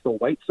series against the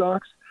White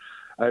Sox.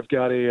 I've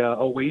got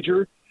a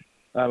wager.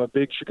 I'm a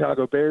big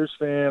Chicago Bears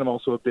fan. I'm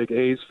also a big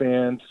A's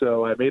fan.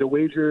 So I made a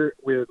wager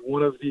with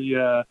one of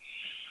the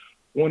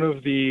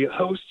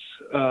hosts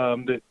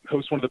that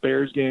hosts one of the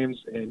Bears games,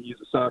 and he's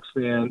a Sox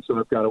fan. So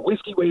I've got a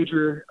whiskey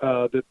wager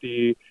that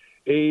the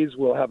A's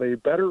will have a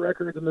better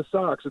record than the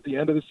Sox at the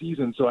end of the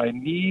season. So I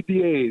need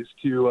the A's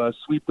to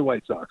sweep the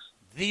White Sox.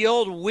 The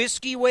old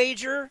whiskey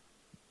wager?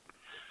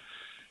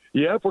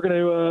 Yep, we're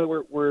gonna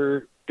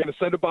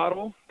send a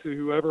bottle to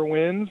whoever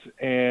wins,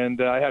 and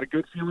I had a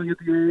good feeling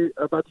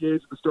about the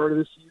A's at the start of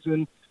this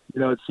season.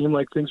 It seemed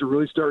like things were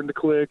really starting to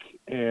click,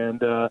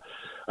 and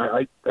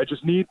I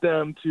just need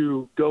them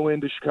to go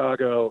into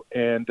Chicago,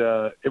 and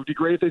it would be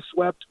great if they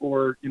swept,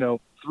 or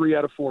 3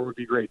 out of 4 would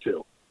be great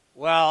too.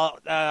 Well,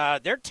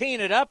 they're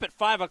teeing it up at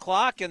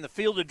 5:00 in the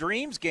Field of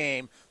Dreams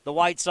game. The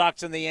White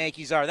Sox and the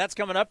Yankees are. That's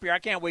coming up here. I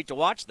can't wait to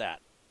watch that.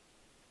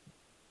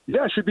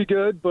 Yeah, it should be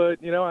good, but,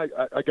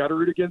 I got to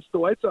root against the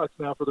White Sox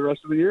now for the rest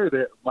of the year.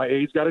 My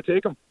A's got to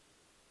take them.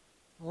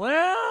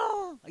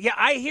 Well, yeah,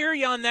 I hear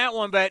you on that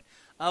one, but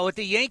with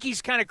the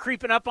Yankees kind of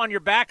creeping up on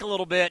your back a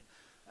little bit,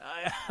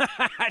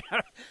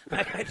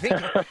 I think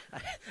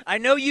I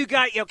know you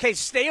got – okay,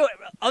 stay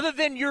 – other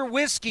than your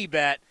whiskey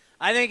bet,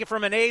 I think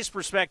from an A's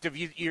perspective,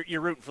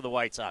 you're rooting for the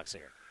White Sox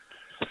here.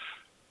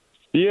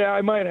 Yeah,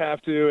 I might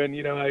have to, and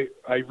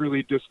I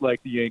really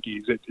dislike the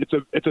Yankees. It's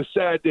a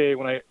sad day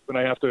when I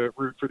have to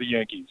root for the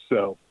Yankees.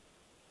 So,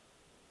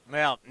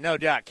 well, no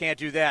doubt, can't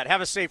do that.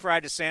 Have a safe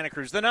ride to Santa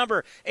Cruz. The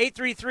number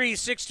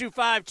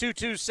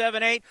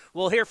 833-625-2278.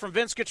 We'll hear from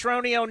Vince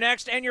Cotroneo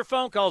next, and your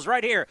phone calls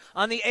right here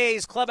on the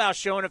A's Clubhouse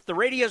Show. And if the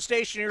radio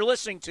station you're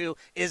listening to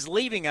is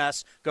leaving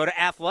us, go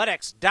to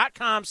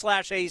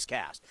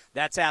athletics.com/A'sCast.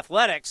 That's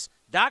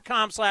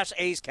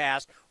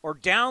athletics.com/A'sCast, or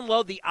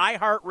download the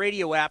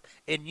iHeartRadio app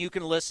and you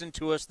can listen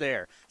to us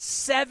there.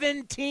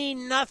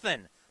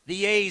 17-0.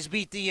 The A's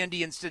beat the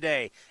Indians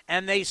today,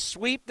 and they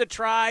sweep the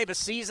Tribe, a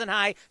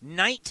season-high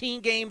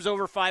 19 games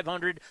over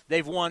 500.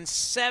 They've won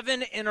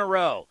 7 in a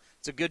row.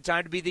 It's a good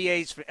time to be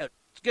it's a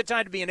good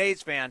time to be an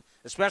A's fan,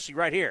 especially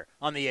right here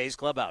on the A's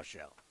Clubhouse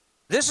Show.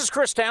 This is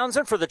Chris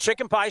Townsend for the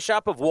Chicken Pie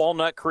Shop of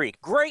Walnut Creek.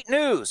 Great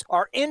news!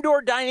 Our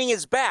indoor dining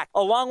is back,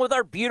 along with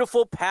our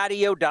beautiful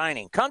patio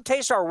dining. Come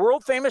taste our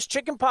world-famous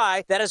chicken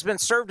pie that has been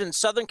served in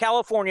Southern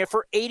California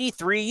for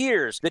 83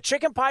 years. The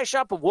Chicken Pie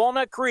Shop of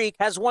Walnut Creek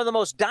has one of the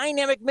most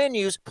dynamic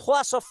menus,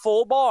 plus a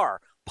full bar.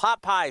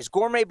 Pot pies,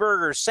 gourmet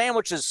burgers,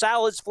 sandwiches,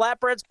 salads,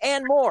 flatbreads,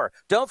 and more.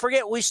 Don't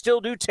forget, we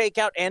still do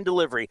takeout and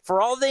delivery.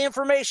 For all the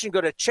information, go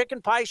to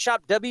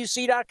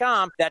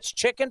chickenpieshopwc.com. That's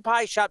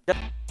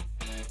chickenpieshop.com.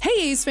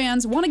 Hey, A's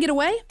fans, want to get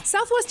away?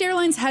 Southwest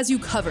Airlines has you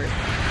covered.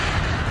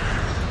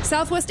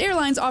 Southwest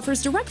Airlines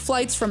offers direct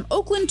flights from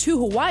Oakland to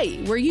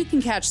Hawaii, where you can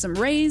catch some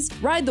rays,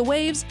 ride the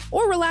waves,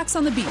 or relax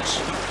on the beach.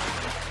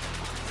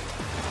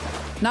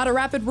 Not a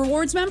Rapid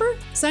Rewards member?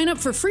 Sign up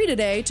for free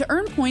today to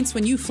earn points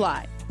when you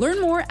fly.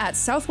 Learn more at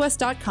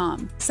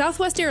southwest.com.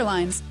 Southwest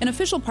Airlines, an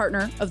official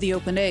partner of the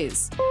Oakland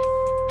A's.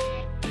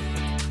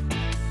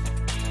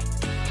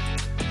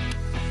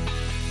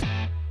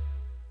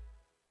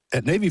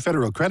 At Navy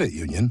Federal Credit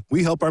Union,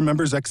 we help our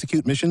members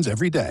execute missions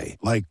every day,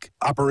 like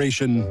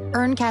Operation...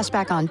 Earn cash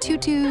back on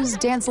tutus,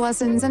 dance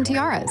lessons, and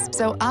tiaras,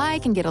 so I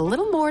can get a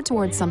little more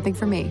towards something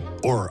for me.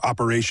 Or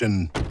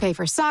Operation... Pay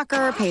for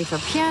soccer, pay for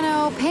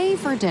piano, pay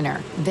for dinner.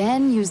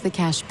 Then use the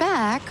cash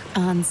back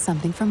on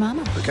something for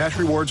mama. The Cash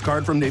Rewards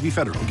card from Navy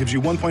Federal gives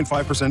you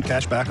 1.5%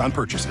 cash back on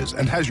purchases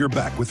and has your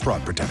back with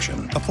fraud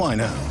protection. Apply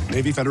now.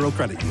 Navy Federal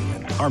Credit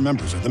Union. Our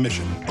members of the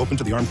mission. Open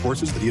to the armed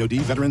forces, the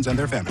DoD, veterans, and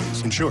their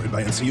families. Insured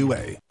by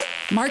NCUA.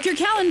 Mark your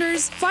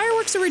calendars.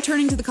 Fireworks are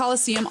returning to the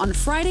Coliseum on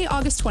Friday,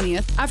 August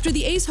 20th, after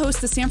the A's host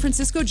the San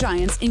Francisco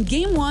Giants in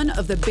Game 1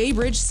 of the Bay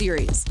Bridge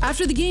Series.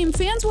 After the game,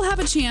 fans will have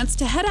a chance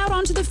to head out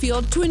onto the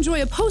field to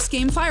enjoy a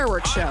post-game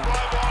fireworks show.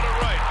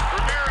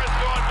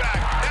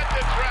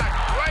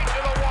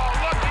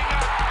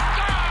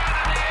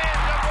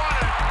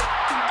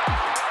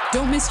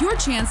 Don't miss your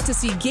chance to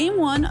see Game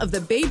 1 of the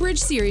Bay Bridge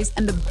Series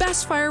and the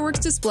best fireworks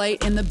display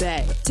in the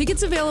Bay.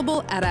 Tickets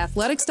available at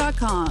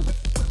athletics.com.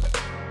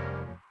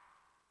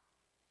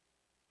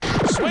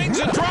 Swings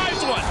and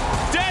drives one.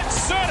 Dead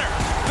center.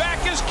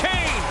 Back is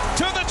Kane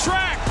to the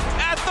track.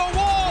 At the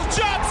wall.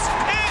 Jumps.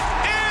 It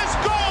is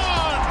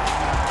gone.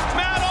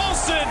 Matt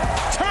Olson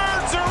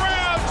turns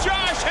around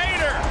Josh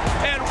Hader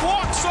and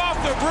walks off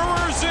the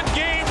Brewers in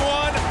Game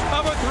 1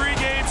 of a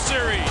 3-game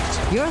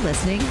series. You're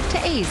listening to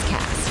A's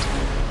Cast.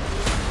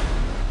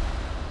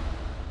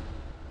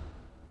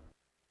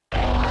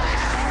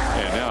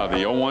 The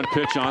 0-1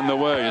 pitch on the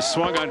way is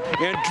swung on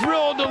and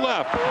drilled to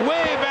left,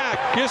 way back.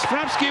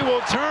 Yastrzemski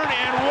will turn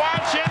and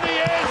watch, and the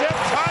A's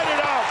have tied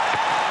it up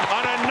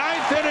on a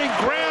 9th-inning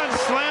grand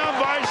slam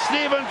by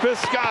Stephen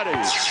Piscotty.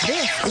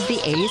 This is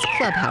the A's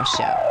Clubhouse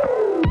Show.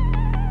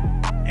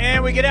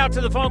 And we get out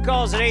to the phone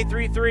calls at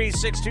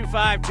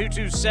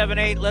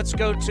 833-625-2278. Let's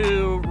go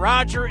to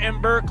Roger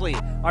in Berkeley.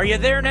 Are you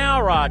there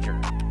now,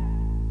 Roger?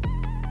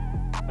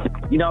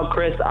 You know,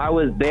 Chris, I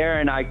was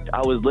there and I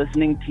was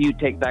listening to you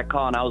take that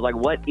call, and I was like,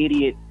 what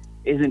idiot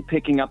isn't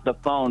picking up the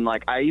phone?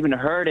 Like, I even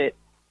heard it,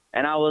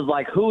 and I was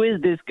like, who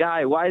is this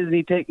guy? Why isn't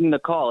he taking the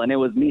call? And it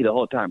was me the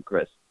whole time,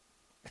 Chris.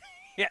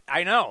 Yeah,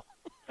 I know.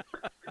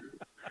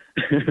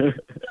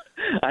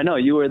 I know,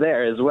 you were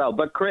there as well.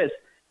 But, Chris,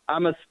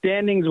 I'm a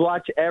standings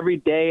watch every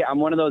day. I'm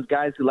one of those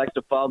guys who likes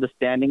to follow the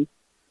standings.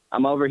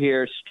 I'm over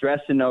here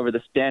stressing over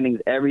the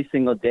standings every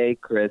single day,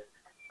 Chris.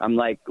 I'm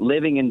like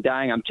living and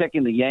dying. I'm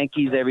checking the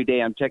Yankees every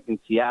day. I'm checking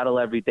Seattle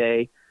every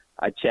day.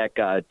 I check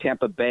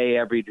Tampa Bay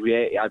every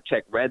day. I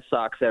check Red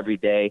Sox every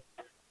day.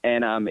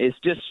 And it's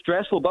just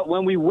stressful. But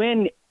when we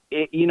win,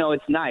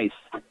 it's nice.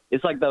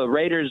 It's like the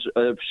Raiders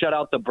shut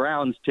out the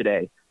Browns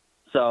today.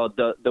 So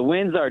the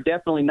wins are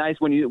definitely nice.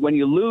 When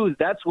you lose,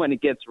 that's when it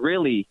gets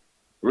really,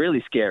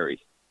 really scary.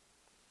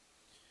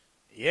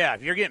 Yeah,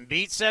 if you're getting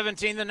beat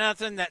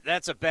 17-0,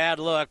 that's a bad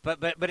look.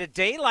 But a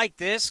day like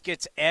this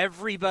gets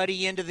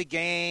everybody into the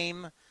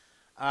game.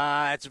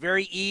 It's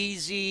very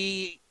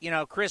easy.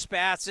 Chris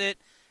Bassett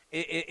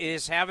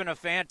is having a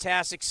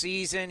fantastic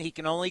season. He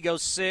can only go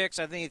 6.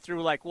 I think he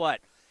threw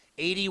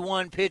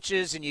 81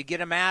 pitches, and you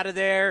get him out of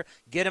there,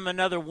 get him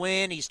another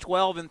win. He's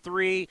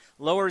 12-3,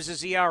 lowers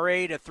his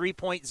ERA to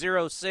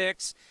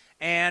 3.06.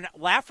 And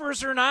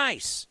laughers are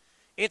nice.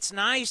 It's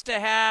nice to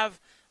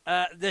have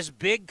this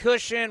big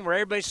cushion where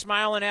everybody's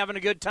smiling, having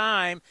a good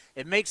time.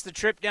 It makes the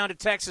trip down to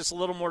Texas a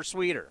little more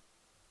sweeter.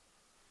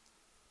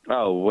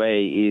 Oh,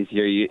 way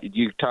easier.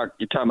 You're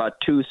talking about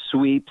 2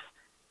 sweeps.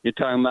 You're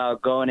talking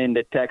about going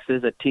into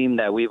Texas, a team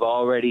that we've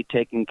already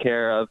taken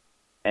care of,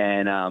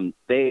 and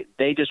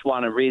they just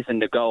want a reason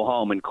to go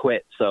home and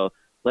quit. So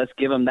let's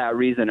give them that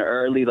reason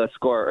early. Let's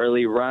score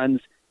early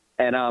runs.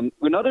 And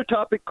another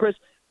topic, Chris,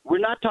 we're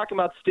not talking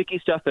about sticky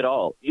stuff at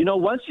all.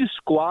 Once you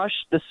squash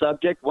the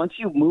subject, once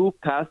you move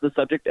past the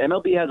subject,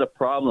 MLB has a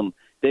problem.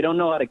 They don't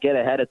know how to get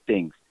ahead of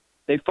things.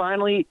 They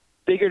finally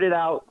figured it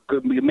out,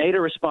 made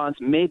a response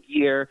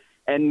mid-year,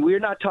 and we're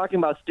not talking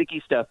about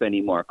sticky stuff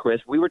anymore,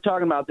 Chris. We were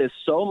talking about this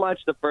so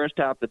much the first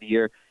half of the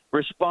year.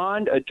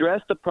 Respond,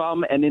 address the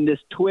problem, and in this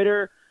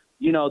Twitter,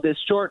 this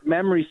short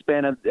memory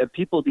span of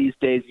people these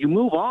days, you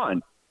move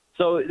on.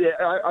 So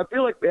I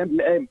feel like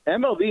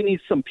MLB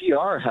needs some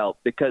PR help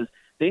because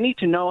they need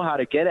to know how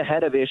to get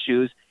ahead of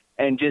issues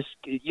and just,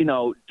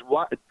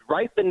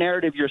 write the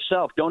narrative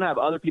yourself. Don't have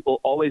other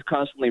people always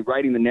constantly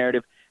writing the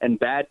narrative and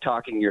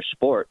bad-talking your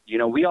sport.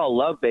 We all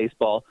love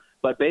baseball,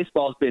 but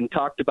baseball's been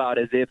talked about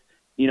as if,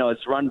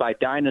 it's run by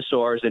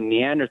dinosaurs and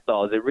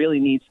Neanderthals. It really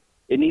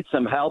needs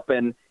some help,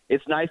 and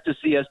it's nice to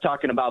see us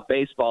talking about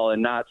baseball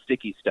and not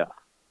sticky stuff.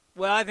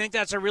 Well, I think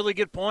that's a really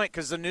good point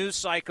because the news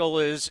cycle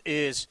is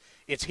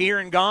it's here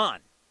and gone.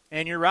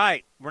 And you're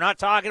right. We're not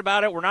talking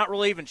about it. We're not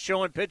really even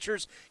showing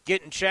pictures,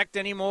 getting checked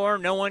anymore.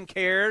 No one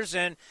cares,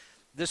 and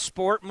the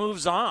sport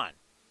moves on.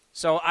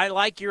 So I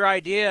like your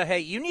idea. Hey,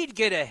 you need to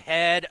get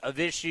ahead of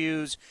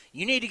issues.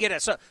 You need to get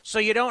it so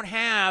you don't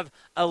have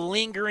a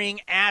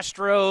lingering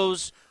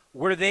Astros.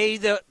 Were they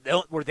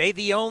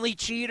the only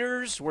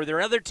cheaters? Were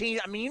there other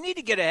teams? I mean, you need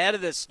to get ahead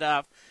of this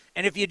stuff.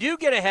 And if you do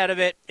get ahead of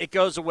it, it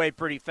goes away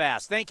pretty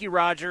fast. Thank you,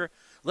 Roger.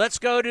 Let's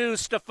go to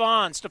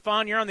Stefan.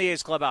 Stefan, you're on the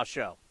A's Clubhouse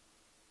Show.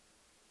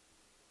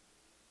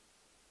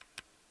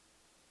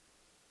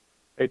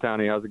 Hey,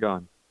 Tony. How's it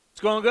going?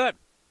 It's going good.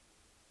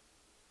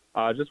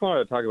 I just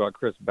wanted to talk about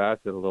Chris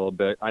Bassett a little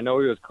bit. I know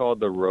he was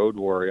called the road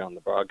warrior on the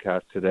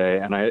broadcast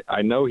today, and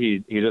I know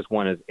he just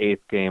won his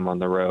 8th game on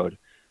the road.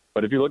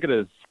 But if you look at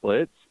his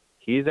splits,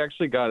 he's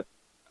actually got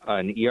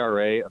an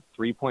ERA of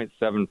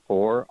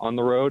 3.74 on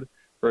the road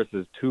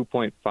versus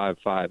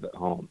 2.55 at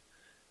home.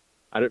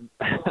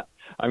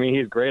 I mean,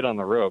 he's great on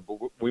the road, but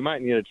we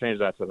might need to change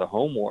that to the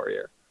home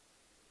warrior.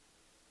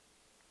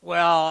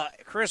 Well,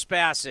 Chris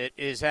Bassett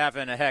is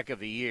having a heck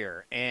of a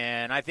year,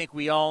 and I think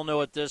we all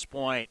know at this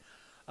point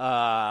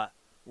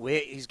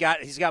he's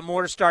got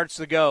more starts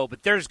to go,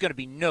 but there's going to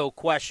be no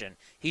question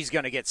he's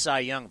going to get Cy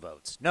Young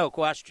votes. No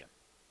question.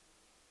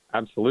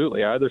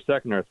 Absolutely. Either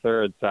second or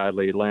third,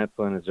 sadly. Lance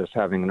Lynn is just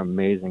having an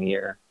amazing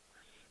year.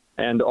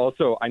 And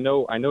also, I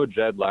know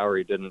Jed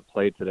Lowry didn't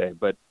play today,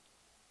 but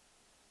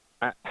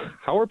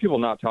how are people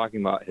not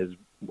talking about his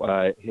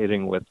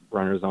hitting with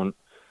runners on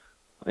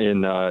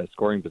in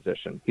scoring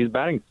position? He's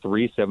batting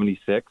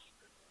 .376,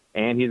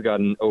 and he's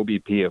got an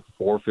OBP of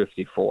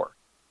 .454.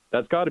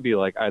 That's got to be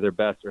like either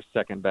best or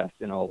second best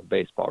in all of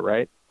baseball,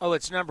 right? Oh,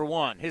 it's number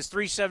one. His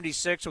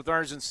 .376 with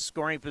runners in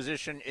scoring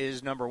position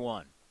is number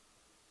one.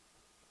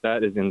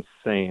 That is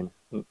insane.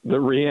 The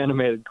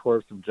reanimated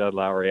corpse of Jed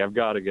Lowry. I've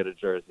got to get a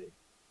jersey.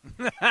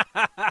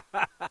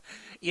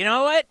 You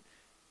know what?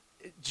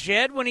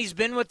 Jed, when he's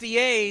been with the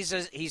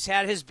A's, he's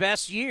had his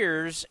best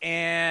years,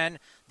 and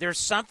there's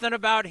something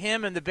about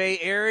him in the Bay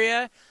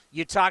Area.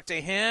 You talk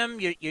to him,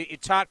 you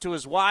talk to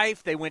his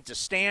wife. They went to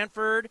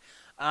Stanford.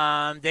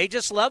 They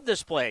just love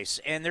this place,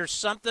 and there's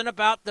something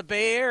about the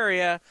Bay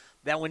Area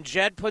that when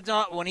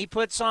he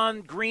puts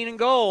on green and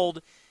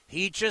gold,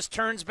 he just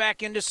turns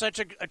back into such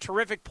a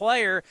terrific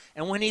player,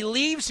 and when he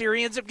leaves here,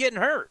 he ends up getting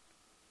hurt.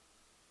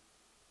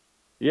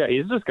 Yeah,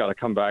 he's just got to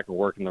come back and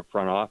work in the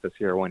front office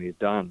here when he's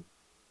done.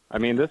 I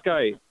mean, this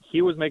guy,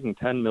 he was making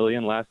 $10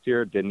 million last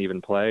year, didn't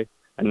even play,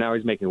 and now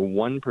he's making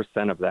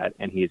 1% of that,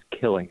 and he's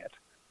killing it.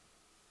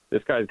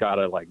 This guy's got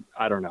to,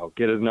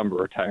 get his number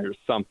retired or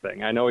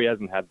something. I know he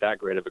hasn't had that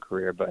great of a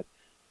career, but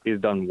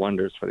he's done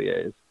wonders for the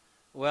A's.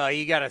 Well,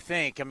 you got to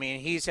think. I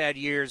mean, he's had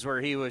years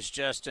where he was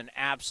just an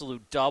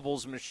absolute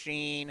doubles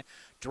machine,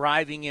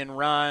 driving in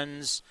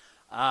runs.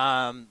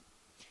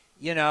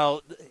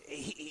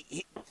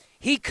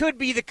 He could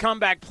be the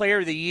comeback player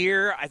of the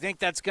year. I think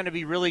that's going to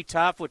be really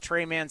tough with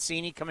Trey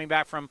Mancini coming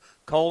back from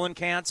colon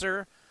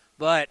cancer.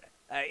 But,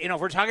 if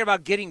we're talking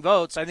about getting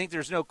votes, I think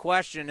there's no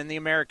question in the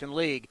American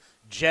League,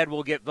 Jed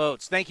will get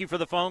votes. Thank you for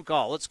the phone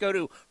call. Let's go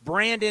to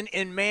Brandon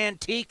in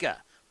Manteca.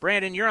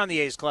 Brandon, you're on the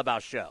A's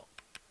Clubhouse Show.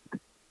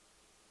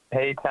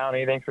 Hey,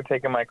 Townie, thanks for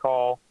taking my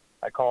call.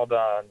 I called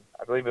on,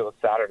 I believe it was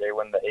Saturday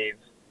when the A's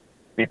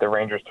beat the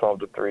Rangers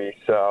 12-3.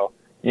 So,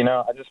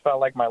 I just felt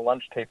like my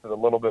lunch tasted a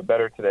little bit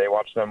better today.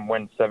 Watched them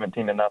win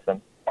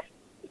 17-0.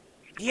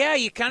 Yeah,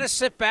 you kind of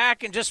sit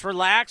back and just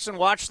relax and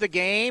watch the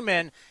game.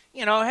 And,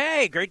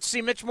 hey, great to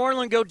see Mitch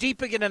Moreland go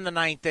deep again in the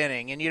ninth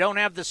inning. And you don't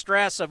have the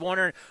stress of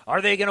wondering,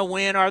 are they going to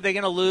win? Are they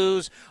going to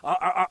lose?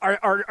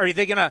 Are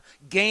they going to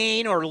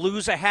gain or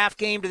lose a half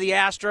game to the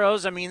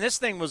Astros? I mean, this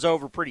thing was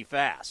over pretty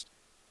fast.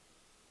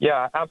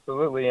 Yeah,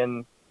 absolutely.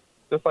 And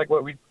just like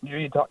what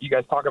you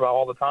guys talk about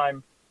all the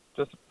time,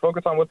 just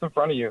focus on what's in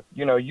front of you.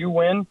 You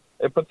win,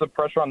 it puts the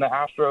pressure on the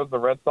Astros, the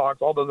Red Sox,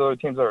 all those other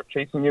teams that are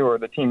chasing you or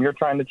the team you're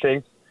trying to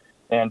chase,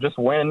 and just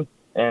win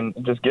and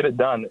just get it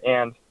done.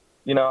 And,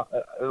 it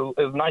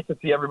was nice to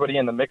see everybody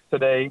in the mix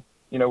today,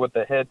 with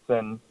the hits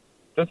and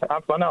just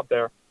have fun out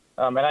there.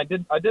 And I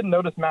did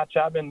notice Matt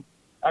Chapman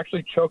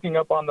actually choking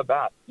up on the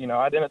bat.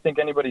 I didn't think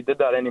anybody did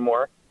that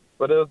anymore,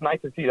 but it was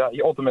nice to see that.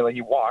 Ultimately,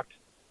 he walked.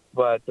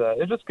 But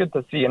it's just good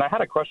to see. And I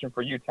had a question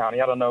for you,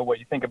 Townie. I don't know what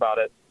you think about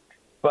it.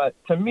 But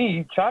to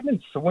me,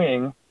 Chapman's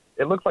swing,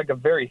 it looks like a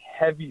very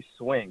heavy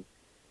swing.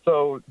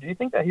 So do you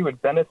think that he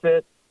would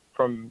benefit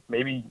from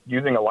maybe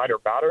using a lighter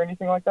bat or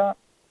anything like that?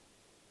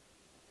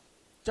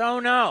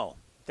 Don't know.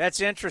 That's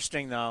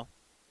interesting, though.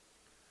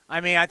 I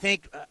mean, I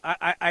think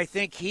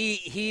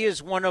he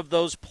is one of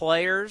those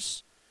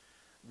players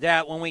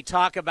that when we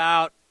talk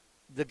about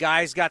the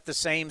guy's got the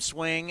same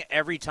swing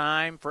every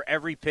time for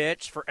every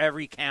pitch, for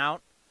every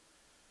count,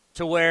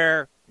 to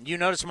where you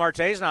notice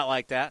Marte's not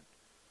like that.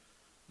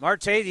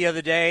 Marte the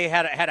other day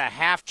had a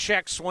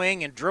half-check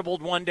swing and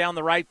dribbled one down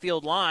the right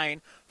field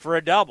line for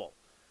a double.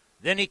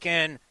 Then he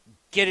can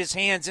get his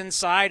hands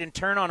inside and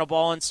turn on a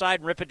ball inside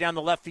and rip it down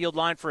the left field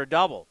line for a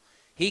double.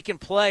 He can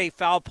play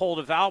foul pole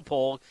to foul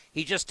pole.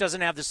 He just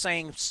doesn't have the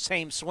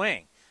same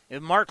swing.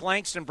 And Mark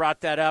Langston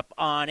brought that up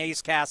on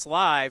A's Cast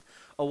Live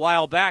a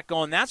while back,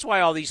 going, that's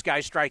why all these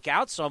guys strike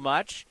out so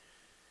much.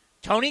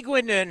 Tony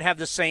Gwynn didn't have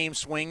the same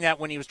swing that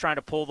when he was trying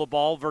to pull the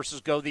ball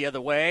versus go the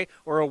other way,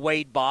 or a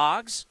Wade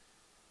Boggs.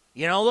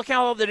 You know, look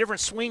how all the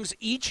different swings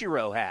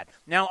Ichiro had.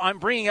 Now, I'm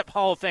bringing up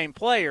Hall of Fame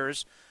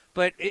players,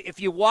 but if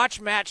you watch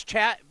Matt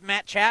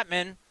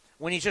Chapman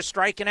when he's just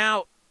striking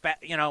out,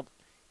 you know,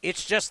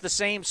 it's just the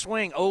same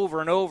swing over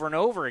and over and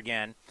over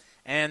again,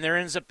 and there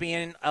ends up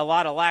being a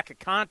lot of lack of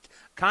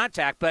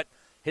contact. But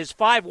his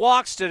 5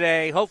 walks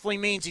today hopefully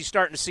means he's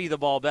starting to see the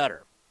ball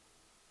better.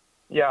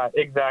 Yeah,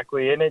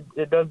 exactly. And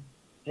it does,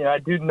 you know, I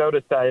do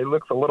notice that it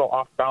looks a little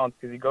off balance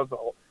because he goes,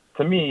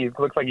 to me, it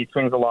looks like he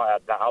swings a lot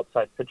at the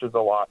outside pitches a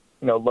lot,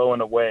 you know, low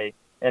and away.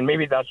 And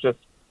maybe that's just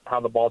how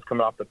the ball's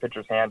coming off the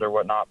pitcher's hand or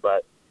whatnot.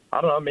 But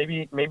I don't know,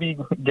 maybe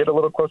get a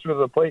little closer to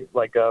the plate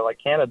like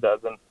Canada does,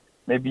 and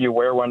maybe you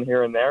wear one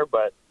here and there,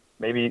 but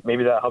maybe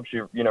that helps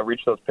you, you know,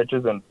 reach those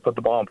pitches and put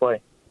the ball in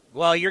play.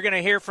 Well, you're going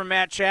to hear from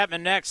Matt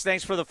Chapman next.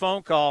 Thanks for the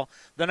phone call.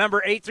 The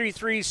number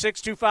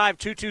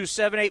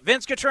 833-625-2278.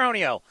 Vince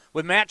Cotroneo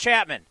with Matt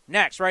Chapman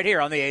next right here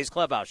on the A's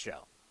Clubhouse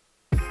Show.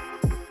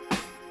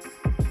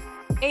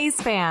 A's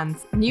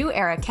fans, New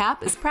Era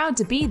Cap is proud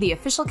to be the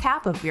official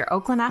cap of your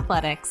Oakland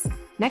Athletics.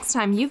 Next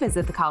time you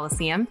visit the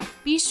Coliseum,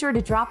 be sure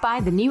to drop by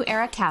the New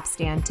Era Cap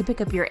stand to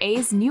pick up your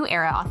A's New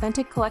Era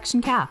Authentic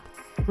Collection cap.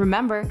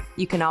 Remember,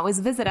 you can always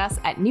visit us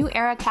at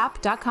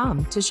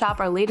neweracap.com to shop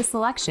our latest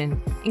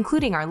selection,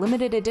 including our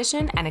limited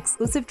edition and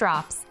exclusive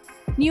drops.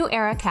 New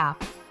Era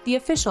Cap, the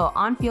official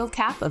on-field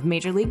cap of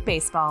Major League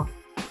Baseball.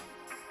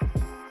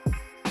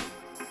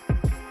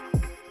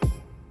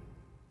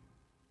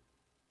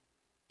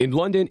 In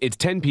London, it's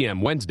 10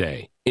 p.m.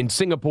 Wednesday. In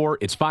Singapore,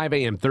 it's 5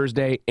 a.m.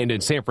 Thursday. And in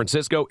San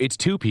Francisco, it's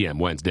 2 p.m.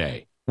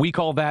 Wednesday. We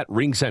call that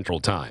Ring Central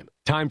Time.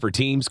 Time for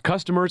teams,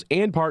 customers,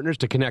 and partners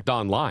to connect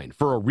online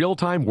for a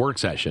real-time work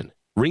session.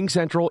 Ring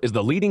Central is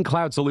the leading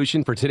cloud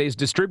solution for today's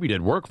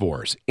distributed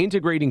workforce,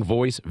 integrating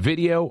voice,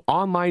 video,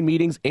 online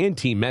meetings, and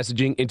team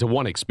messaging into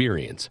one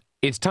experience.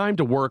 It's time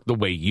to work the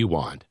way you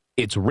want.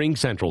 It's Ring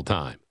Central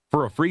Time.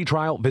 For a free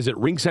trial, visit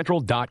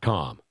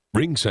ringcentral.com.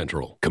 Ring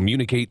Central.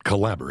 Communicate,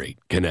 collaborate,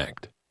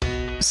 connect.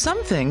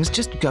 Some things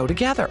just go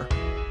together.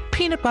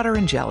 Peanut butter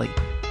and jelly,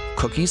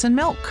 cookies and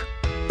milk,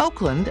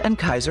 Oakland and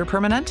Kaiser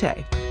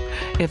Permanente.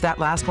 If that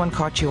last one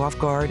caught you off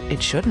guard,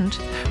 it shouldn't,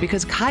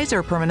 because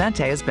Kaiser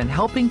Permanente has been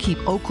helping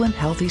keep Oakland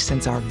healthy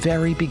since our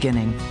very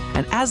beginning.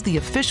 And as the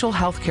official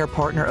healthcare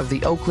partner of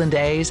the Oakland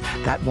A's,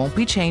 that won't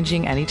be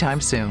changing anytime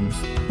soon.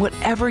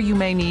 Whatever you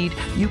may need,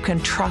 you can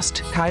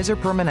trust Kaiser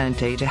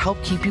Permanente to help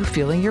keep you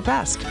feeling your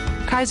best.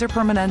 Kaiser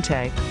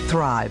Permanente.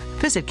 Thrive.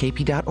 Visit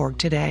kp.org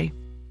today.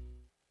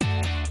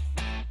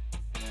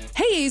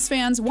 Hey A's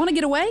fans, want to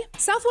get away?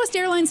 Southwest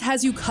Airlines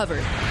has you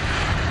covered.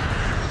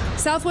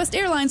 Southwest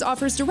Airlines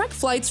offers direct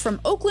flights from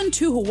Oakland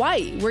to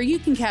Hawaii, where you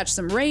can catch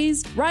some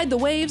rays, ride the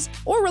waves,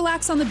 or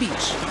relax on the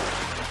beach.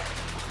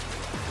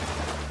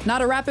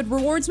 Not a Rapid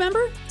Rewards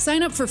member?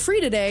 Sign up for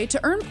free today to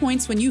earn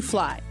points when you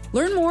fly.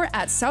 Learn more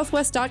at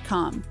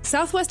southwest.com.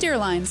 Southwest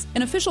Airlines,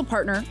 an official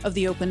partner of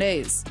the Oakland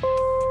A's.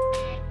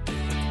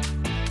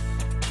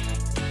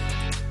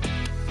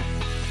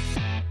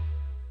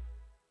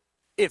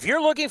 If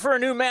you're looking for a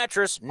new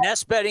mattress,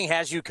 Nest Bedding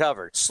has you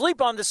covered.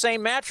 Sleep on the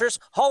same mattress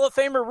Hall of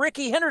Famer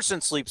Ricky Henderson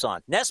sleeps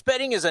on. Nest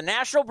Bedding is a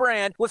national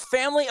brand with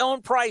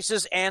family-owned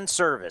prices and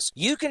service.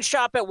 You can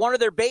shop at one of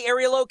their Bay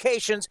Area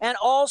locations, and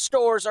all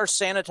stores are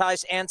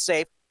sanitized and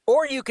safe.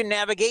 Or you can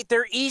navigate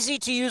their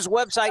easy-to-use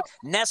website,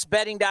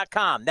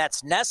 nestbedding.com.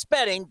 That's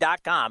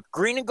nestbedding.com.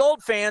 Green and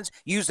gold fans,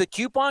 use the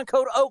coupon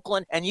code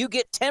Oakland, and you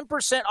get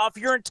 10% off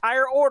your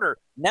entire order.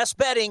 Nest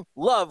Bedding,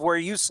 love where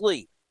you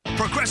sleep.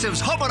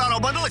 Progressive's Home and Auto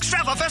Bundle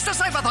Extrava Festa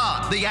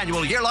Save-a-thon, the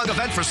annual year-long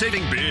event for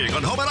saving big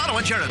on home and auto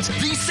insurance.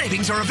 These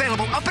savings are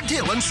available up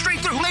until and straight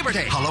through Labor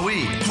Day,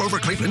 Halloween, Grover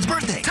Cleveland's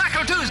birthday,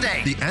 Taco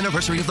Tuesday, the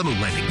anniversary of the moon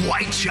landing,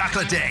 White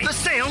Chocolate Day. The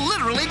sale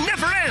literally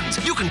never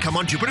ends. You can come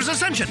on Jupiter's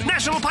Ascension,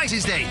 National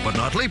Pisces Day, but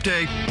not Leap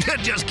Day.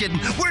 Just kidding.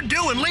 We're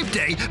doing Leap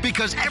Day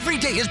because every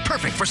day is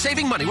perfect for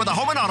saving money with a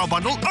home and auto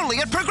bundle only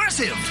at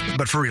Progressive.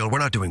 But for real, we're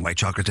not doing White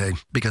Chocolate Day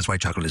because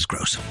white chocolate is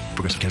gross.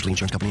 Progressive Casualty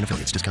Insurance Company and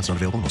affiliates. Discounts not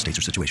available in all states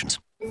or situations.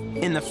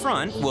 In the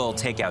front, we'll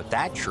take out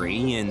that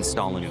tree,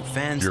 install a new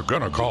fence. You're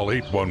gonna call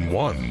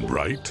 811,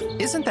 right?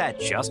 Isn't that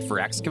just for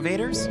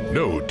excavators?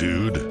 No,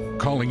 dude.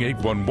 Calling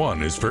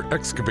 811 is for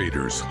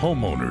excavators,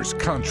 homeowners,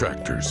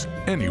 contractors,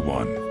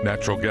 anyone.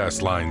 Natural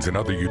gas lines and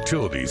other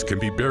utilities can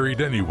be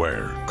buried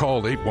anywhere.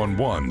 Call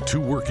 811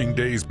 2 working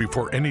days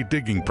before any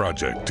digging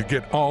project to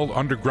get all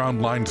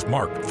underground lines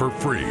marked for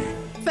free.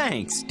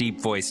 Thanks,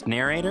 deep-voiced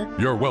narrator.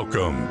 You're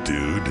welcome,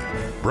 dude.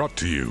 Brought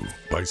to you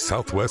by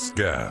Southwest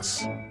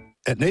Gas.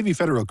 At Navy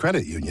Federal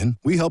Credit Union,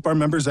 we help our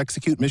members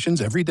execute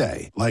missions every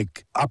day,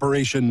 like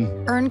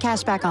Operation... Earn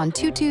cash back on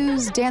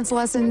tutus, dance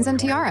lessons, and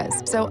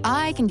tiaras, so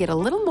I can get a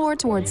little more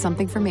towards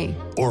something for me.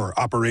 Or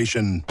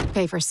Operation...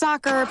 Pay for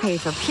soccer, pay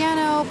for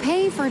piano,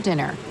 pay for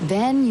dinner.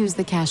 Then use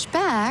the cash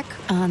back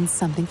on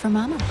something for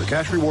mama. The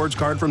Cash Rewards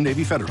card from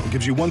Navy Federal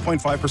gives you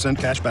 1.5%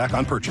 cash back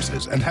on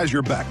purchases and has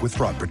your back with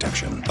fraud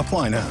protection.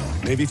 Apply now.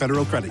 Navy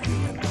Federal Credit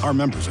Union. Our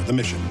members are the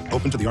mission.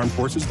 Open to the Armed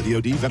Forces, the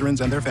DoD,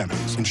 veterans, and their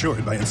families.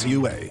 Insured by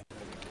NCUA.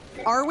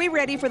 Are we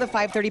ready for the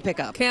 5:30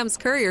 pickup? Cam's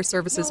Courier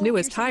Service's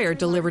newest hire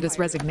delivered his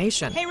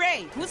resignation. Hey,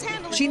 Ray, who's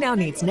handling She now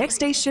needs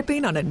next-day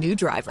shipping on a new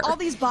driver. all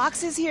these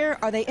boxes here?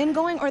 Are they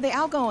ingoing or are they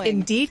outgoing?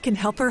 Indeed can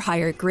help her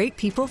hire great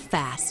people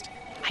fast.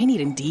 I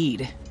need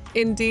Indeed.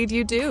 Indeed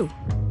you do.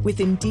 With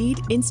Indeed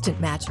Instant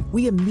Match,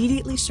 we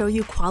immediately show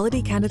you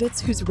quality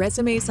candidates whose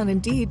resumes on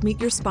Indeed meet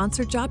your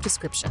sponsored job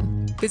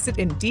description. Visit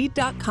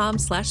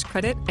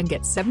Indeed.com/credit and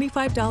get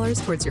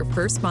 $75 towards your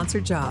first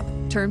sponsored job.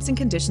 Terms and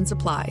conditions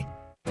apply.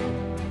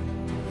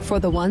 For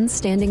the ones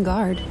standing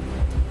guard,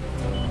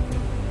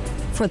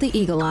 for the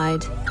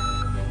eagle-eyed,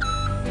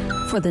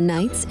 for the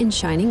knights in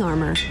shining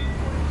armor,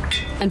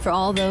 and for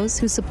all those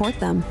who support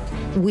them.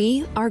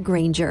 We are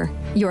Grainger,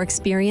 your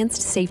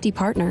experienced safety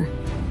partner,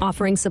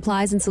 offering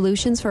supplies and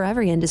solutions for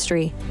every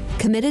industry,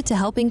 committed to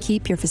helping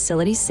keep your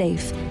facilities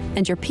safe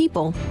and your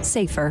people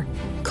safer.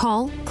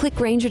 Call, click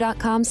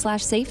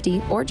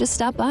Grainger.com/safety, or just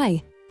stop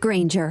by.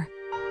 Grainger,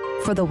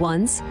 for the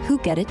ones who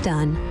get it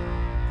done.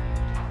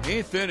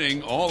 8th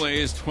inning, all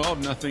A's,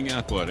 12-0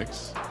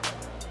 Athletics.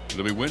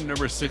 It'll be win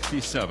number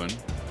 67.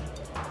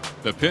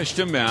 The pitch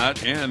to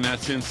Matt, and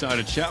that's inside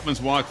of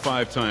Chapman's walk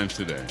 5 times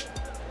today.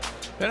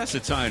 That's a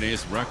tie an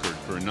A's record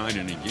for a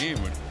 9-inning game.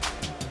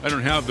 I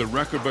don't have the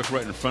record book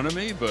right in front of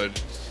me, but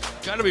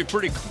it's got to be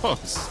pretty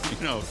close.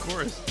 You know, of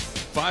course,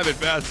 5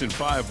 at-bats and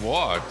 5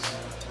 walks.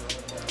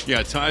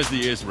 Yeah, it ties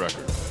the A's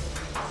record.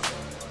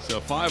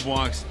 So 5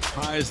 walks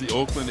ties the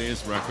Oakland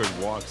A's record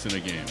walks in a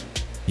game.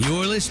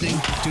 You're listening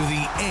to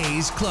the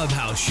A's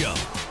Clubhouse Show.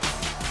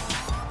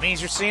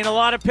 Means you're seeing a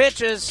lot of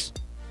pitches.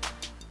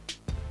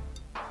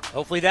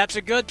 Hopefully that's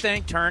a good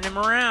thing. Turn him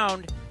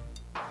around.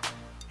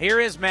 Here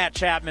is Matt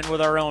Chapman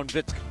with our own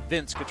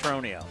Vince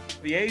Cotroneo.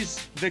 The A's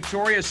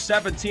victorious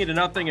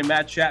 17-0, and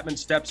Matt Chapman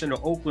steps into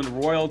Oakland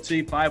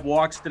royalty. 5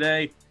 walks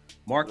today.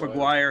 Mark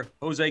McGwire,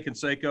 Jose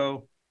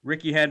Canseco,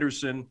 Ricky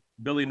Henderson,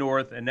 Billy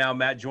North, and now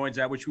Matt joins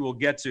that, which we will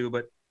get to.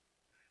 But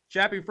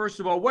Chappie, first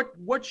of all,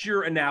 what's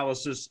your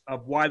analysis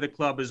of why the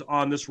club is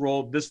on this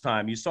roll this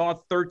time? You saw a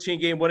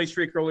 13-game winning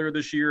streak earlier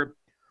this year.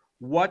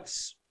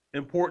 What's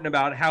important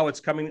about how it's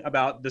coming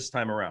about this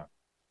time around?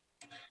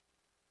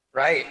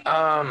 Right.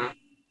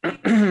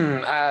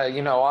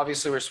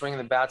 Obviously we're swinging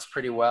the bats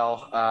pretty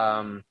well.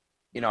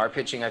 Our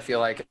pitching, I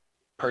feel like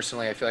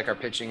our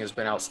pitching has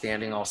been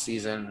outstanding all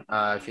season.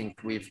 I think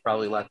we've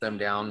probably let them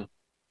down,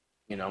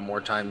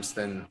 more times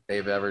than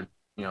they've ever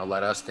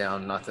let us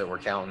down. Not that we're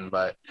counting,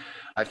 but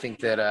I think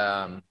that,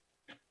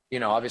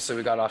 obviously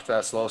we got off to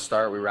that slow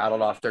start. We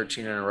rattled off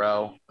 13 in a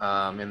row.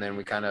 And then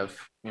we kind of,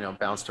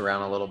 bounced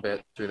around a little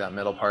bit through that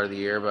middle part of the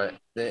year, but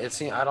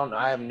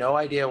I have no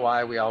idea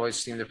why we always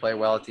seem to play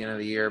well at the end of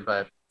the year.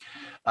 But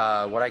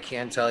what I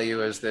can tell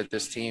you is that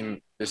this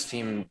team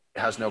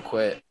has no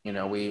quit.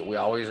 We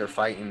always are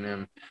fighting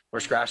them. We're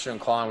scratching and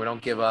clawing. We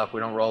don't give up.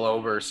 We don't roll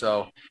over.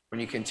 So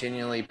when you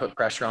continually put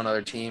pressure on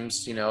other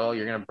teams, you're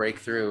going to break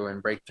through.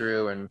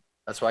 And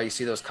that's why you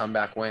see those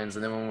comeback wins.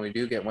 And then when we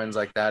do get wins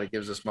like that, it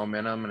gives us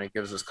momentum and it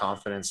gives us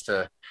confidence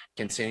to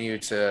continue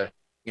to,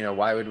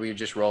 why would we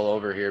just roll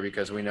over here?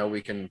 Because we know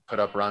we can put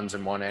up runs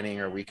in 1 inning,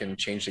 or we can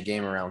change the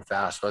game around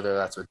fast, whether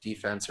that's with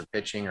defense or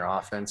pitching or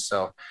offense.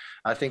 So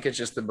I think it's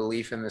just the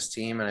belief in this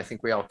team. And I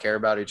think we all care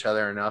about each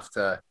other enough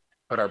to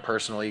put our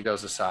personal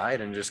egos aside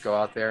and just go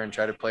out there and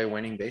try to play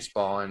winning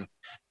baseball. And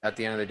at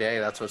the end of the day,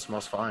 that's what's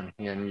most fun.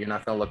 And you're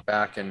not going to look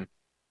back in,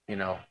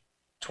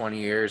 20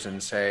 years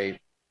and say,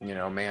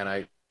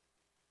 man,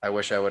 I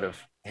wish I would have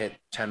hit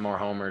 10 more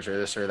homers or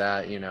this or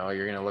that. You're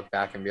going to look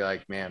back and be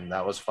like, man,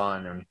 that was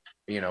fun. And,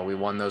 we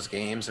won those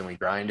games and we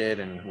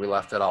grinded and we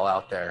left it all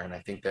out there. And I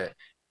think that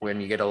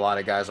when you get a lot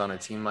of guys on a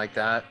team like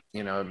that,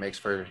 it makes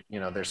for,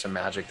 there's some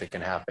magic that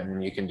can happen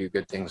and you can do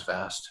good things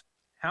fast.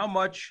 How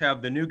much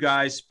have the new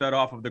guys fed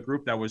off of the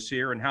group that was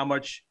here, and how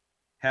much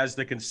has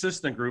the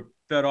consistent group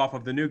fed off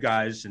of the new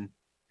guys, and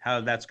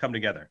how that's come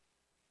together?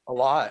 A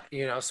lot,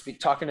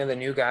 talking to the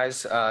new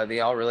guys,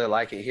 they all really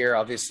like it here.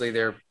 Obviously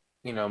they're,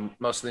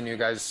 most of the new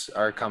guys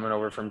are coming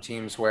over from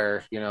teams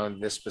where,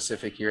 this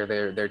specific year,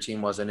 their team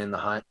wasn't in the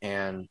hunt.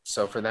 And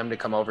so for them to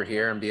come over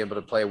here and be able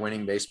to play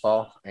winning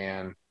baseball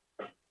and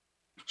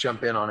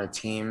jump in on a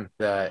team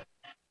that,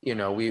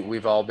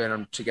 we've all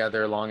been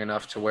together long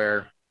enough to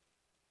where,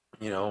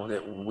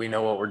 that we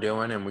know what we're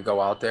doing and we go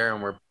out there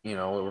and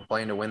we're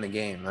playing to win the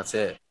game. That's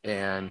it.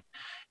 And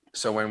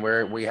so when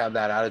we have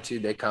that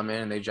attitude, they come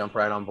in and they jump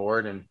right on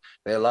board and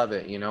they love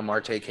it. You know,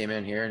 Marte came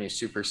in here and he's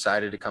super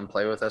excited to come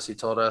play with us, he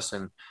told us,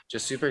 and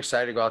just super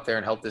excited to go out there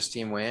and help this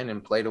team win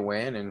and play to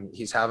win. And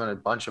he's having a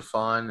bunch of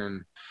fun.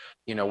 And,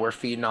 you know, we're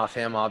feeding off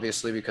him,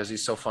 obviously, because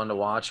he's so fun to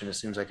watch. And it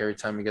seems like every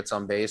time he gets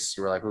on base,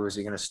 we're like, who is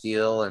he going to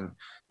steal? And,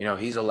 you know,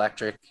 he's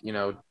electric. You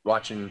know,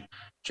 watching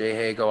Jay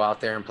Hay go out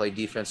there and play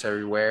defense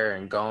everywhere.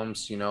 And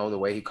Gomes, you know, the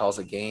way he calls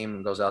a game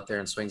and goes out there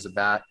and swings the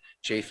bat.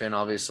 Chafin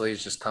obviously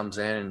just comes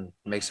in and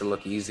makes it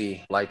look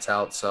easy, lights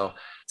out. So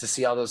to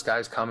see all those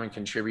guys come and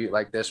contribute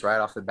like this right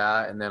off the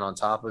bat, and then on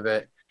top of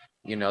it,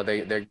 you know,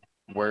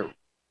 we're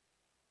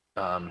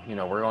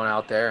going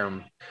out there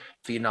and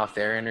feeding off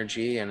their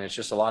energy, and it's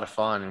just a lot of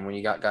fun. And when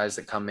you got guys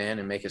that come in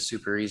and make it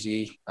super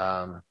easy,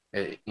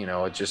 it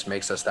just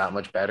makes us that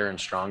much better and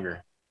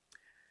stronger.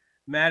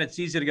 Matt, it's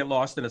easy to get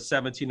lost in a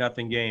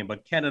 17-0 game,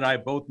 but Ken and I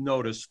both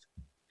noticed,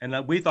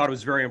 and we thought it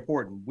was very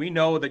important. We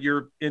know that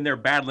you're in there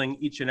battling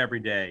each and every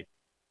day.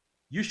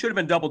 You should have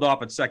been doubled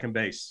off at second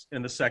base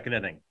in the second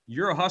inning.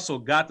 Your hustle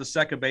got to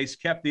second base,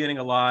 kept the inning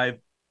alive.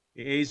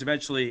 The A's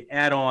eventually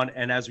add on,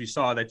 and as we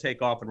saw, they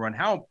take off and run.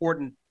 How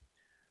important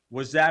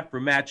was that for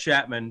Matt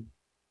Chapman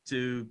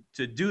to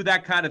do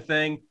that kind of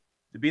thing,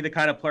 to be the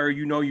kind of player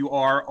you know you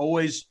are?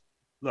 Always,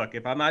 look,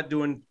 if I'm not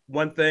doing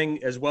one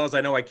thing as well as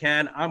I know I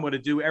can, I'm going to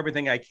do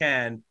everything I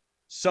can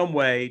some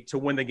way to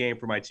win the game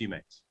for my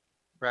teammates.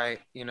 Right.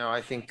 You know,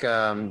 I think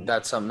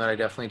that's something that I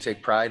definitely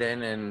take pride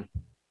in, and,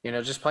 you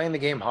know, just playing the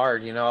game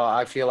hard. You know,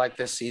 I feel like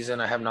this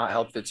season I have not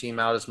helped the team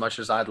out as much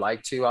as I'd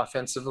like to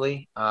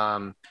offensively,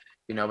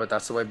 you know, but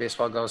that's the way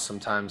baseball goes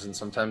sometimes. And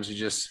sometimes you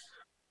just,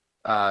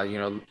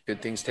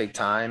 good things take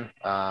time.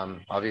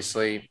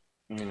 Obviously,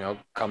 you know,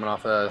 coming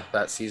off of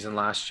that season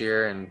last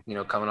year and, you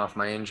know, coming off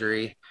my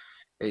injury,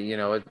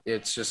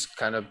 it's just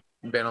kind of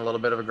been a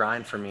little bit of a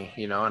grind for me,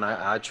 you know, and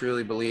I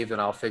truly believe that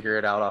I'll figure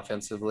it out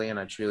offensively. And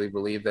I truly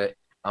believe that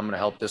I'm going to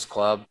help this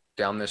club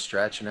down this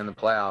stretch and in the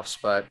playoffs.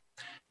 But,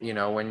 you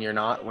know, when you're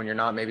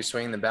not maybe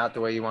swinging the bat the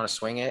way you want to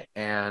swing it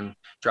and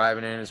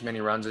driving in as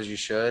many runs as you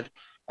should,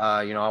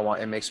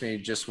 it makes me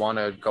just want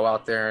to go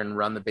out there and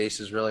run the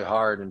bases really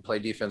hard and play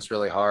defense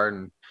really hard.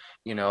 And,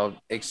 you know,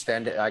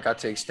 I got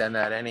to extend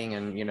that inning,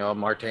 and, you know,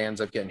 Marte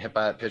ends up getting hit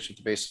by that pitch with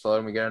the bases loaded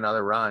and we get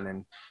another run.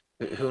 And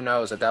who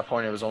knows, at that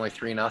point it was only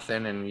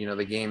 3-0, and, you know,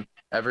 the game,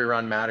 every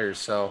run matters.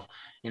 So,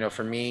 you know,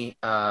 for me,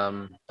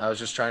 I was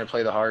just trying to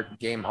play the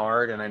game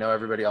hard, and I know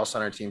everybody else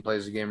on our team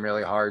plays the game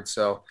really hard.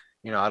 So,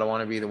 you know, I don't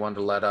want to be the one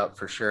to let up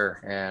for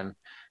sure. And,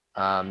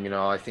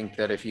 I think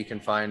that if you can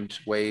find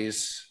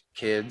ways,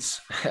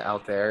 kids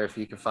out there, if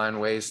you can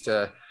find ways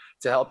to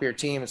help your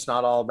team, it's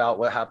not all about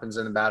what happens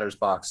in the batter's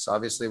box.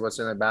 Obviously what's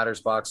in the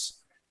batter's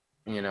box,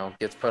 you know,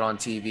 gets put on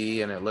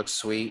TV and it looks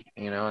sweet,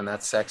 you know, and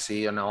that's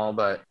sexy and all,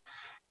 but,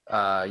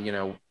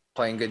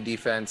 playing good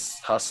defense,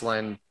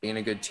 hustling, being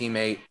a good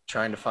teammate,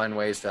 trying to find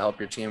ways to help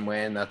your team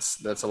win.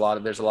 There's a lot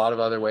of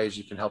other ways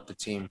you can help the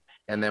team.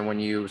 And then when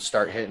you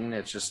start hitting,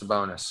 it's just a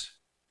bonus.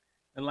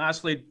 And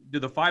lastly, do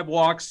the 5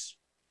 walks,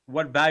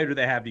 what value do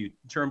they have to you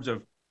in terms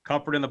of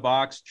comfort in the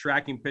box,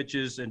 tracking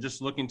pitches, and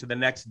just looking to the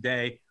next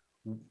day?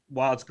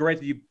 While it's great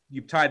that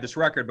you've tied this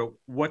record, but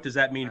what does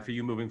that mean for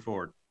you moving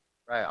forward?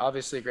 Right.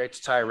 Obviously great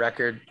to tie a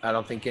record. I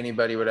don't think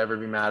anybody would ever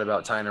be mad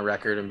about tying a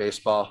record in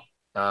baseball.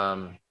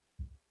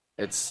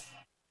 It's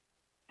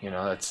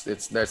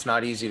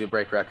not easy to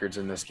break records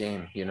in this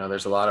game. You know,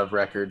 there's a lot of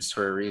records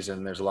for a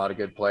reason. There's a lot of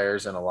good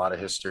players and a lot of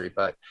history,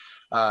 but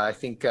I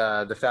think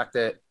the fact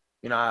that,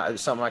 you know,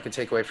 something I can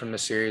take away from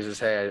this series is,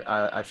 hey,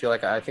 I feel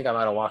like I think I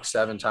might have walked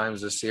 7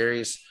 times this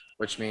series,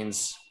 which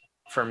means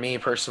for me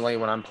personally,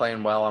 when I'm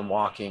playing well, I'm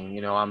walking,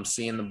 you know, I'm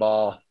seeing the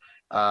ball.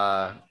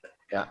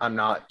 I'm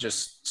not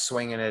just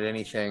swinging at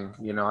anything.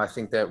 You know, I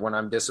think that when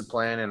I'm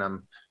disciplined and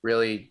I'm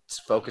really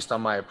focused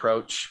on my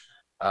approach,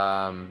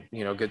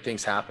 good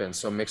things happen.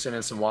 So mixing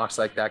in some walks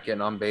like that,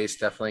 getting on base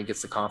definitely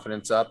gets the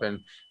confidence up. And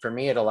for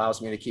me, it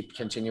allows me to keep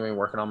continuing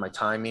working on my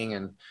timing.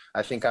 And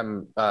I think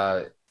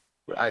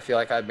I feel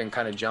like I've been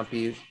kind of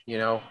jumpy, you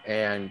know,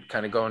 and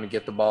kind of going to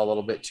get the ball a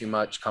little bit too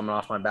much coming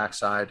off my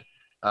backside.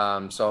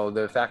 So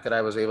the fact that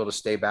I was able to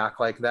stay back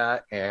like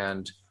that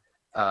and,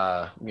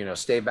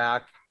 stay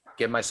back,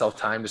 give myself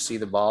time to see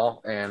the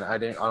ball. And I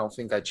don't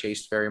think I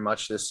chased very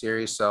much this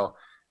series. So,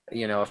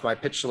 you know, if my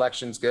pitch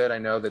selection's good, I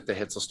know that the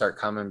hits will start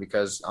coming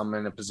because I'm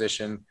in a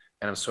position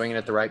and I'm swinging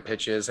at the right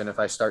pitches. And if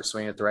I start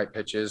swinging at the right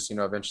pitches, you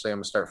know, eventually I'm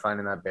gonna start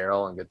finding that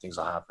barrel and good things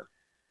will happen.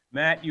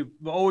 Matt, you've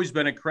always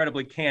been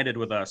incredibly candid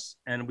with us,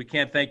 and we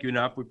can't thank you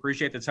enough. We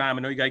appreciate the time.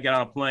 I know you got to get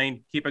on a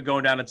plane. Keep it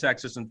going down to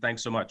Texas, and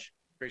thanks so much.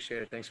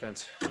 Appreciate it. Thanks,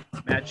 Vince.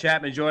 Matt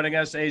Chapman joining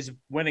us. A's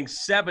winning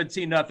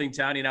 17-0.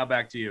 Townie, now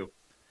back to you.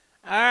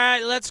 All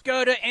right, let's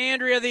go to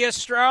Andrea, the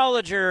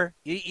astrologer.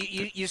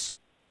 He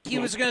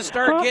was going to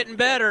start getting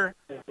better.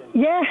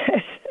 Yes.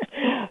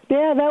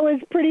 Yeah, that was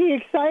pretty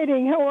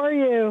exciting. How are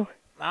you?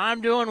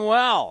 I'm doing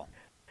well.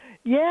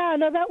 Yeah,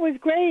 no, that was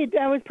great.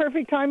 That was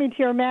perfect timing to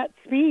hear Matt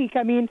speak.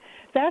 I mean,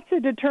 that's a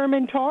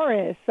determined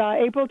Taurus.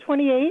 April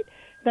 28,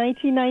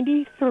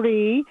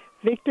 1993,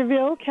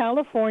 Victorville,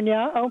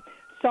 California. Oh,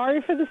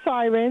 Sorry for the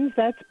sirens.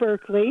 That's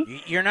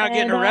Berkeley. You're not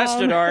getting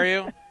arrested, are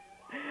you?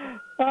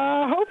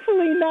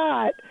 Hopefully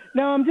not.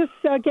 No, I'm just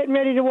getting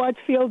ready to watch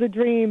Field of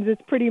Dreams.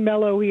 It's pretty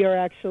mellow here,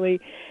 actually.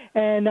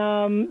 And,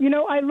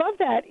 I love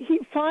that.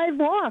 5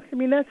 walks. I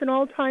mean, that's an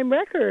all-time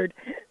record.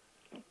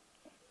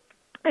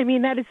 I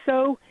mean, that is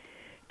so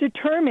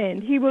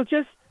determined. He will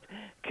just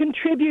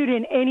contribute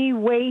in any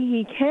way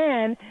he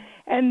can,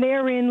 and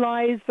therein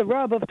lies the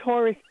rub of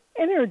Taurus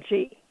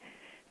energy.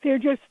 They're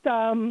just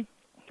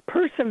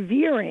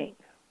persevering.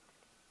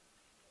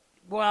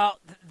 Well,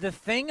 the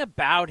thing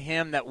about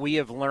him that we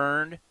have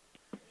learned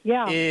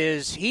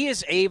is he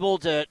is able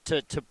to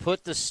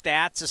put the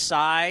stats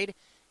aside,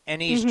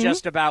 and he's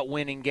just about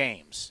winning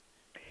games.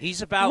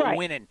 He's about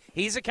winning.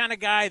 He's the kind of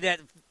guy that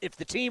if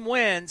the team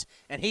wins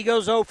and he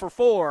goes 0 for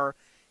 4,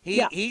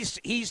 he's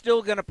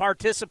still going to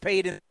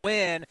participate and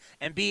win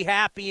and be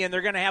happy, and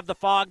they're going to have the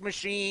fog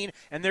machine,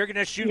 and they're going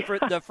to shoot for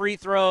the free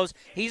throws.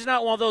 He's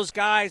not one of those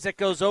guys that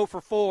goes 0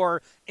 for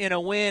 4 in a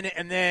win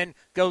and then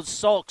goes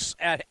sulks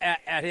at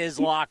his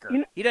locker.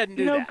 He doesn't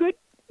do that.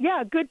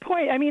 Good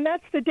point. I mean,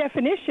 that's the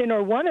definition,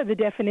 or one of the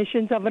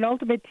definitions, of an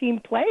ultimate team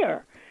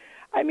player.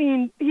 I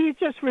mean, he's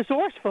just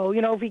resourceful.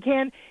 If he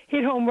can't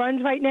hit home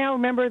runs right now,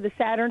 remember the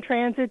Saturn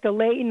transit,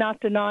 delay,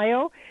 not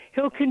denial,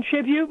 he'll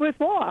contribute with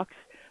walks.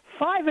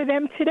 5 of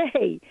them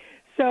today.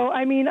 So,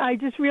 I mean, I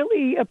just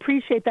really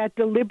appreciate that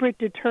deliberate,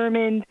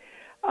 determined,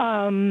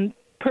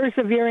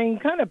 persevering,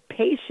 kind of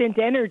patient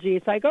energy.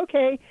 It's like,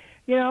 okay,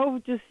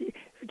 just if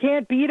you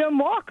can't beat them,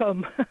 walk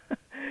them.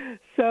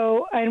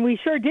 So, and we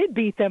sure did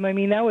beat them. I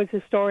mean, that was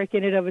historic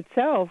in and of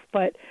itself.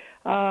 But,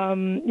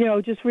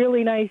 just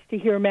really nice to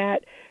hear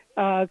Matt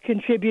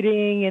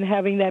contributing and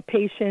having that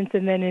patience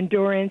and then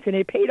endurance, and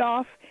it paid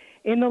off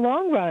in the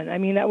long run. I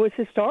mean, that was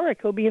historic.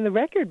 He'll be in the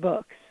record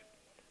books.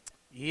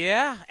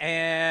 Yeah,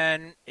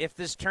 and if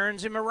this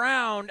turns him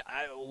around,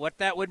 what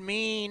that would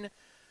mean?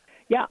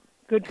 Yeah,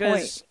 good point.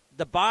 Because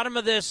the bottom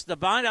of this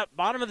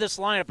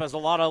lineup has a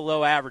lot of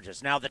low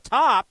averages. Now the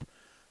top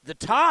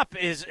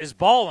is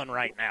balling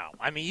right now.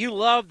 I mean, you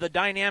love the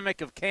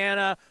dynamic of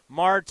Canna,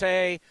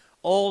 Marte,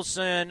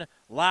 Olsen,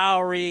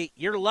 Lowry.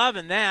 You're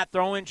loving that.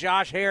 Throw in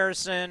Josh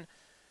Harrison.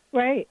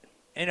 Right.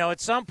 At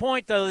some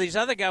point, though, these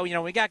other guys,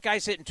 we got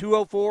guys hitting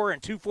 204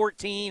 and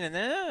 214, and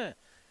then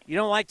you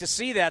don't like to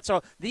see that.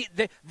 So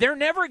they're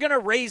never going to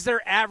raise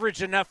their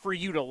average enough for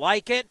you to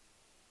like it.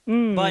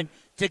 But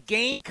to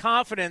gain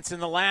confidence in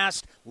the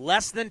last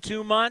less than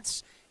 2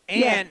 months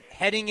and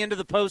heading into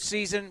the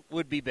postseason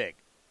would be big.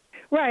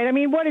 Right. I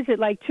mean, what is it,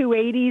 like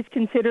 280s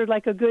considered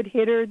like a good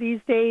hitter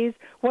these days?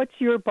 What's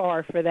your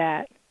bar for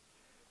that?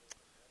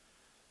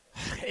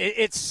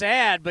 It's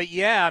sad, but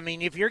yeah, I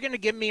mean, if you're going to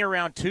give me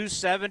around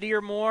 270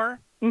 or more,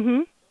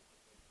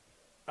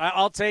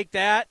 I'll take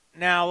that.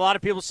 Now, a lot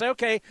of people say,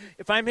 okay,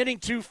 if I'm hitting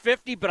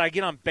 250 but I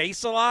get on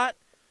base a lot,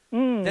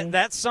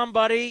 that's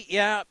somebody,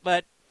 yeah,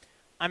 but,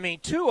 I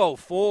mean,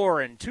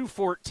 204 and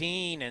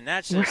 214, and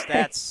that's.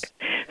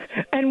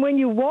 And when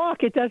you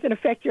walk, it doesn't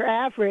affect your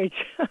average.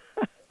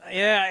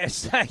 Yeah,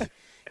 it's like,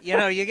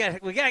 we got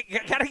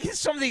to get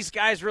some of these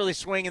guys really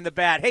swinging the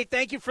bat. Hey,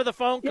 thank you for the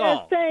phone call.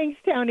 Yes, thanks,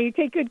 Tony.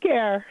 Take good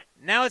care.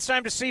 Now it's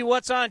time to see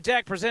what's on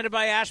deck, presented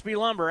by Ashby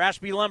Lumber.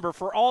 Ashby Lumber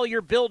for all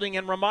your building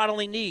and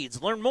remodeling needs.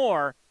 Learn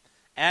more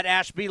at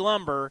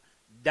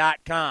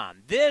ashbylumber.com.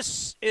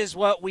 This is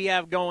what we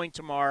have going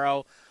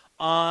tomorrow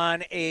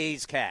on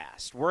A's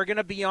Cast. We're going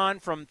to be on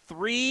from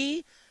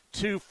 3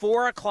 to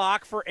 4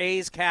 o'clock for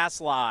A's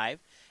Cast Live.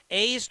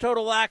 A's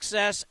Total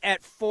Access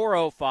at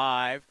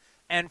 4:05.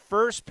 And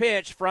first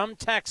pitch from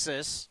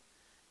Texas,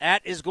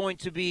 that is going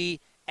to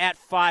be at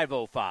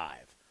 5:05.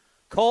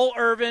 Cole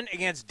Irvin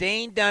against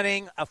Dane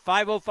Dunning, a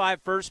 5:05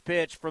 first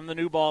pitch from the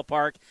new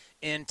ballpark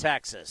in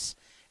Texas.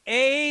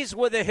 A's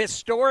with a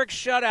historic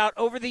shutout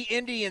over the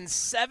Indians,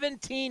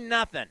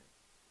 17-0.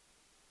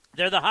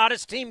 They're the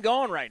hottest team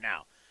going right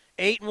now.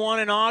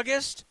 8-1 in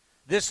August.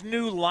 This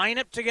new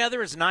lineup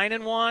together is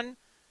 9-1.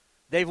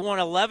 They've won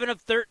 11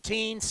 of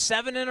 13,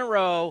 7 in a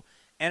row,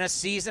 and a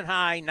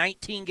season-high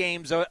 19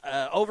 games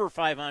over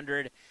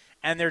 500,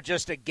 and they're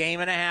just a game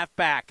and a half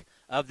back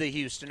of the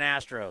Houston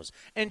Astros.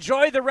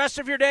 Enjoy the rest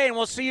of your day, and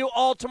we'll see you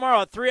all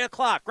tomorrow at 3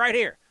 o'clock right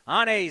here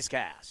on A's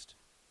Cast.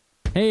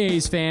 Hey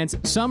A's fans,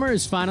 summer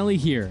is finally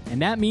here,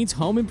 and that means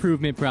home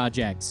improvement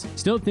projects.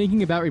 Still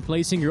thinking about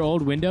replacing your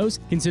old windows?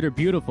 Consider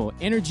beautiful,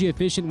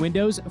 energy-efficient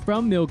windows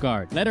from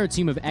Milgard. Let our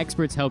team of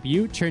experts help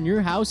you turn your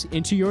house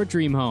into your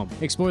dream home.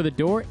 Explore the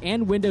door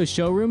and window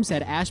showrooms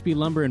at Ashby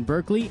Lumber in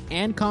Berkeley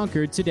and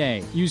Concord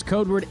today. Use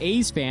code word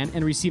A'sFan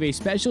and receive a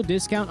special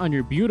discount on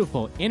your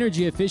beautiful,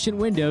 energy-efficient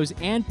windows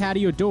and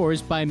patio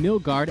doors by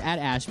Milgard at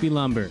Ashby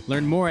Lumber.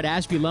 Learn more at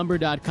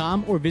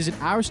ashbylumber.com or visit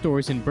our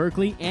stores in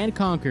Berkeley and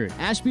Concord.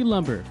 Ashby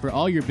Lumber, for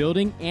all your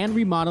building and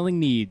remodeling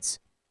needs.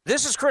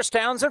 This is Chris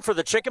Townsend for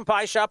the Chicken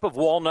Pie Shop of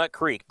Walnut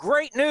Creek.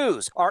 Great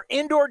news! Our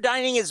indoor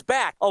dining is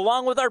back,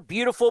 along with our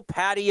beautiful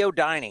patio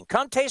dining.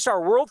 Come taste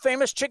our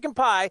world-famous chicken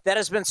pie that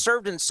has been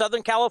served in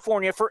Southern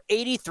California for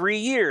 83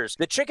 years.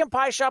 The Chicken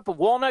Pie Shop of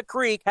Walnut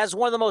Creek has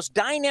one of the most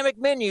dynamic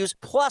menus,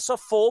 plus a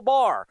full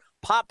bar.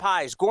 pot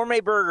pies, gourmet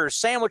burgers,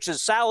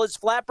 sandwiches, salads,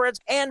 flatbreads,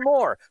 and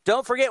more.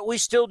 Don't forget, we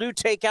still do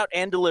takeout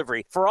and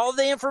delivery. For all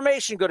the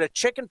information, go to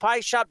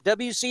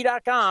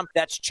chickenpieshopwc.com.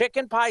 That's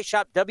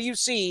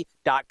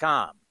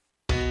chickenpieshopwc.com.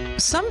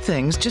 Some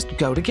things just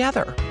go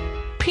together.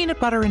 Peanut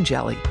butter and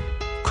jelly,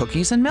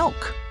 cookies and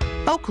milk,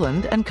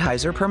 Oakland and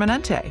Kaiser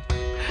Permanente.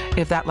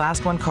 If that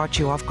last one caught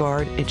you off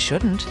guard, it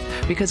shouldn't,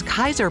 because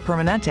Kaiser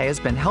Permanente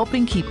has been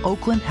helping keep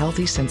Oakland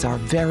healthy since our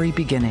very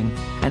beginning.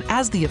 And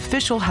as the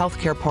official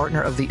healthcare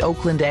partner of the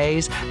Oakland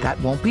A's, that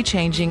won't be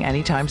changing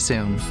anytime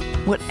soon.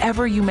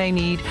 Whatever you may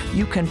need,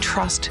 you can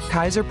trust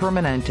Kaiser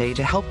Permanente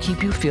to help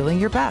keep you feeling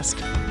your best.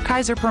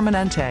 Kaiser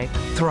Permanente.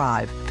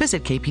 Thrive.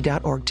 Visit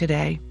kp.org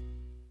today.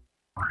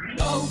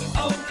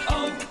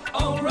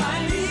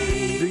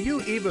 O'Reilly. Do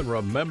you even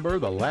remember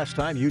the last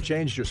time you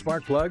changed your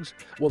spark plugs?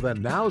 Well,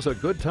 then now's a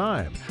good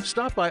time.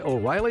 Stop by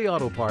O'Reilly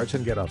Auto Parts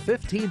and get a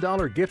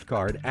 $15 gift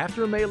card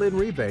after mail-in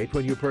rebate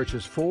when you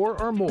purchase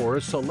 4 or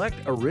more select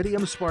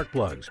Iridium spark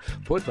plugs.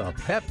 Put the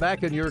pep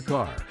back in your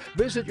car.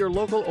 Visit your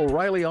local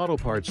O'Reilly Auto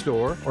Parts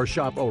store or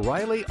shop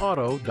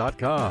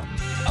O'ReillyAuto.com.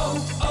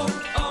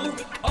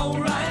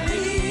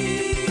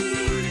 O'Reilly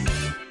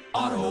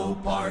Auto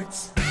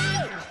Parts.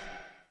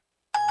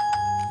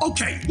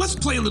 Okay, let's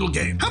play a little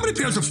game. How many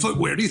pairs of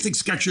footwear do you think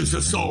Skechers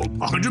has sold?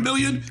 100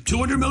 million?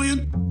 200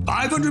 million?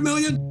 500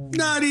 million?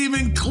 Not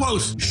even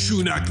close.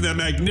 Schunak the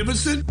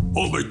Magnificent?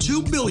 Over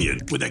 2 billion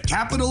with a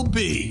capital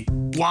B.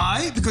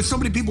 Why? Because so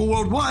many people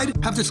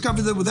worldwide have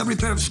discovered that with every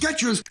pair of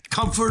Skechers,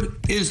 comfort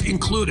is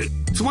included.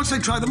 So once they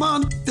try them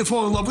on, they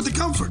fall in love with the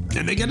comfort.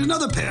 Then they get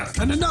another pair,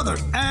 and another,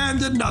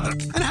 and another.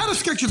 And how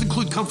does Skechers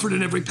include comfort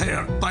in every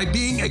pair? By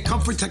being a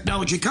comfort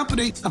technology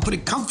company and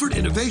putting comfort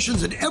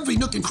innovations in every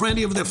nook and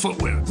cranny of their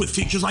footwear, with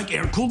features like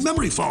air-cooled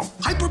memory foam,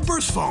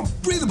 hyper-burst foam,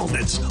 breathable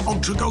knits,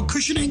 ultra-go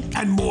cushioning,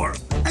 and more.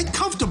 And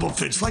comfortable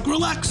fits like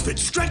relax fit,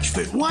 stretch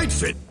fit, wide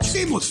fit,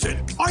 seamless fit,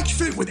 arch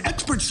fit with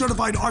expert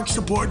certified arch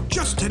support,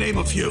 just to name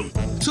a few.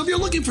 So if you're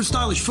looking for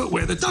stylish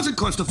footwear that doesn't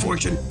cost a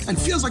fortune and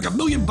feels like $1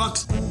 million,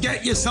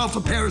 get yourself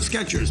a pair of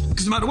Skechers.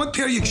 Because no matter what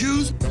pair you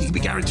choose, you can be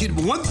guaranteed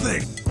one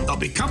thing: they'll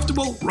be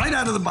comfortable right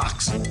out of the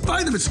box.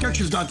 Find them at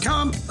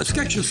Skechers.com, a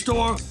Skechers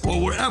store,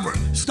 or wherever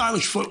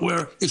stylish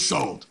footwear is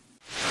sold.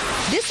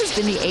 This has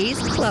been the A's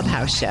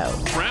Clubhouse Show.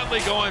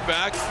 Brantley going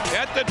back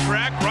at the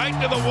track, right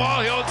to the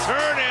wall. He'll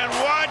turn and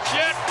watch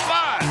it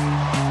fly.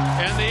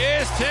 And the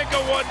A's take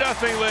a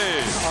 1-0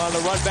 lead. On the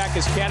run back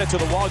is Cannon to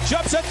the wall.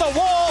 Jumps at the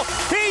wall.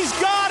 He's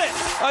got it.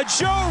 A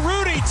Joe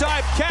Rudy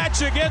type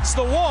catch against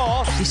the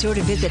wall. Be sure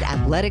to visit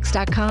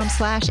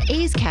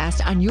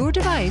athletics.com/A'sCast on your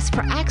device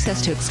for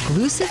access to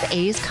exclusive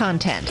A's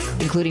content,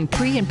 including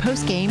pre- and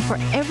post-game for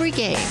every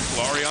game.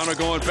 Laureano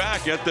going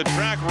back at the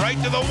track,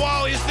 right to the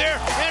wall. He's there,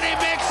 and he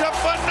makes a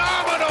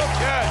phenomenal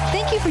catch.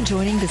 Thank you for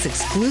joining this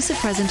exclusive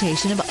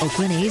presentation of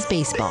Oakland A's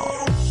baseball.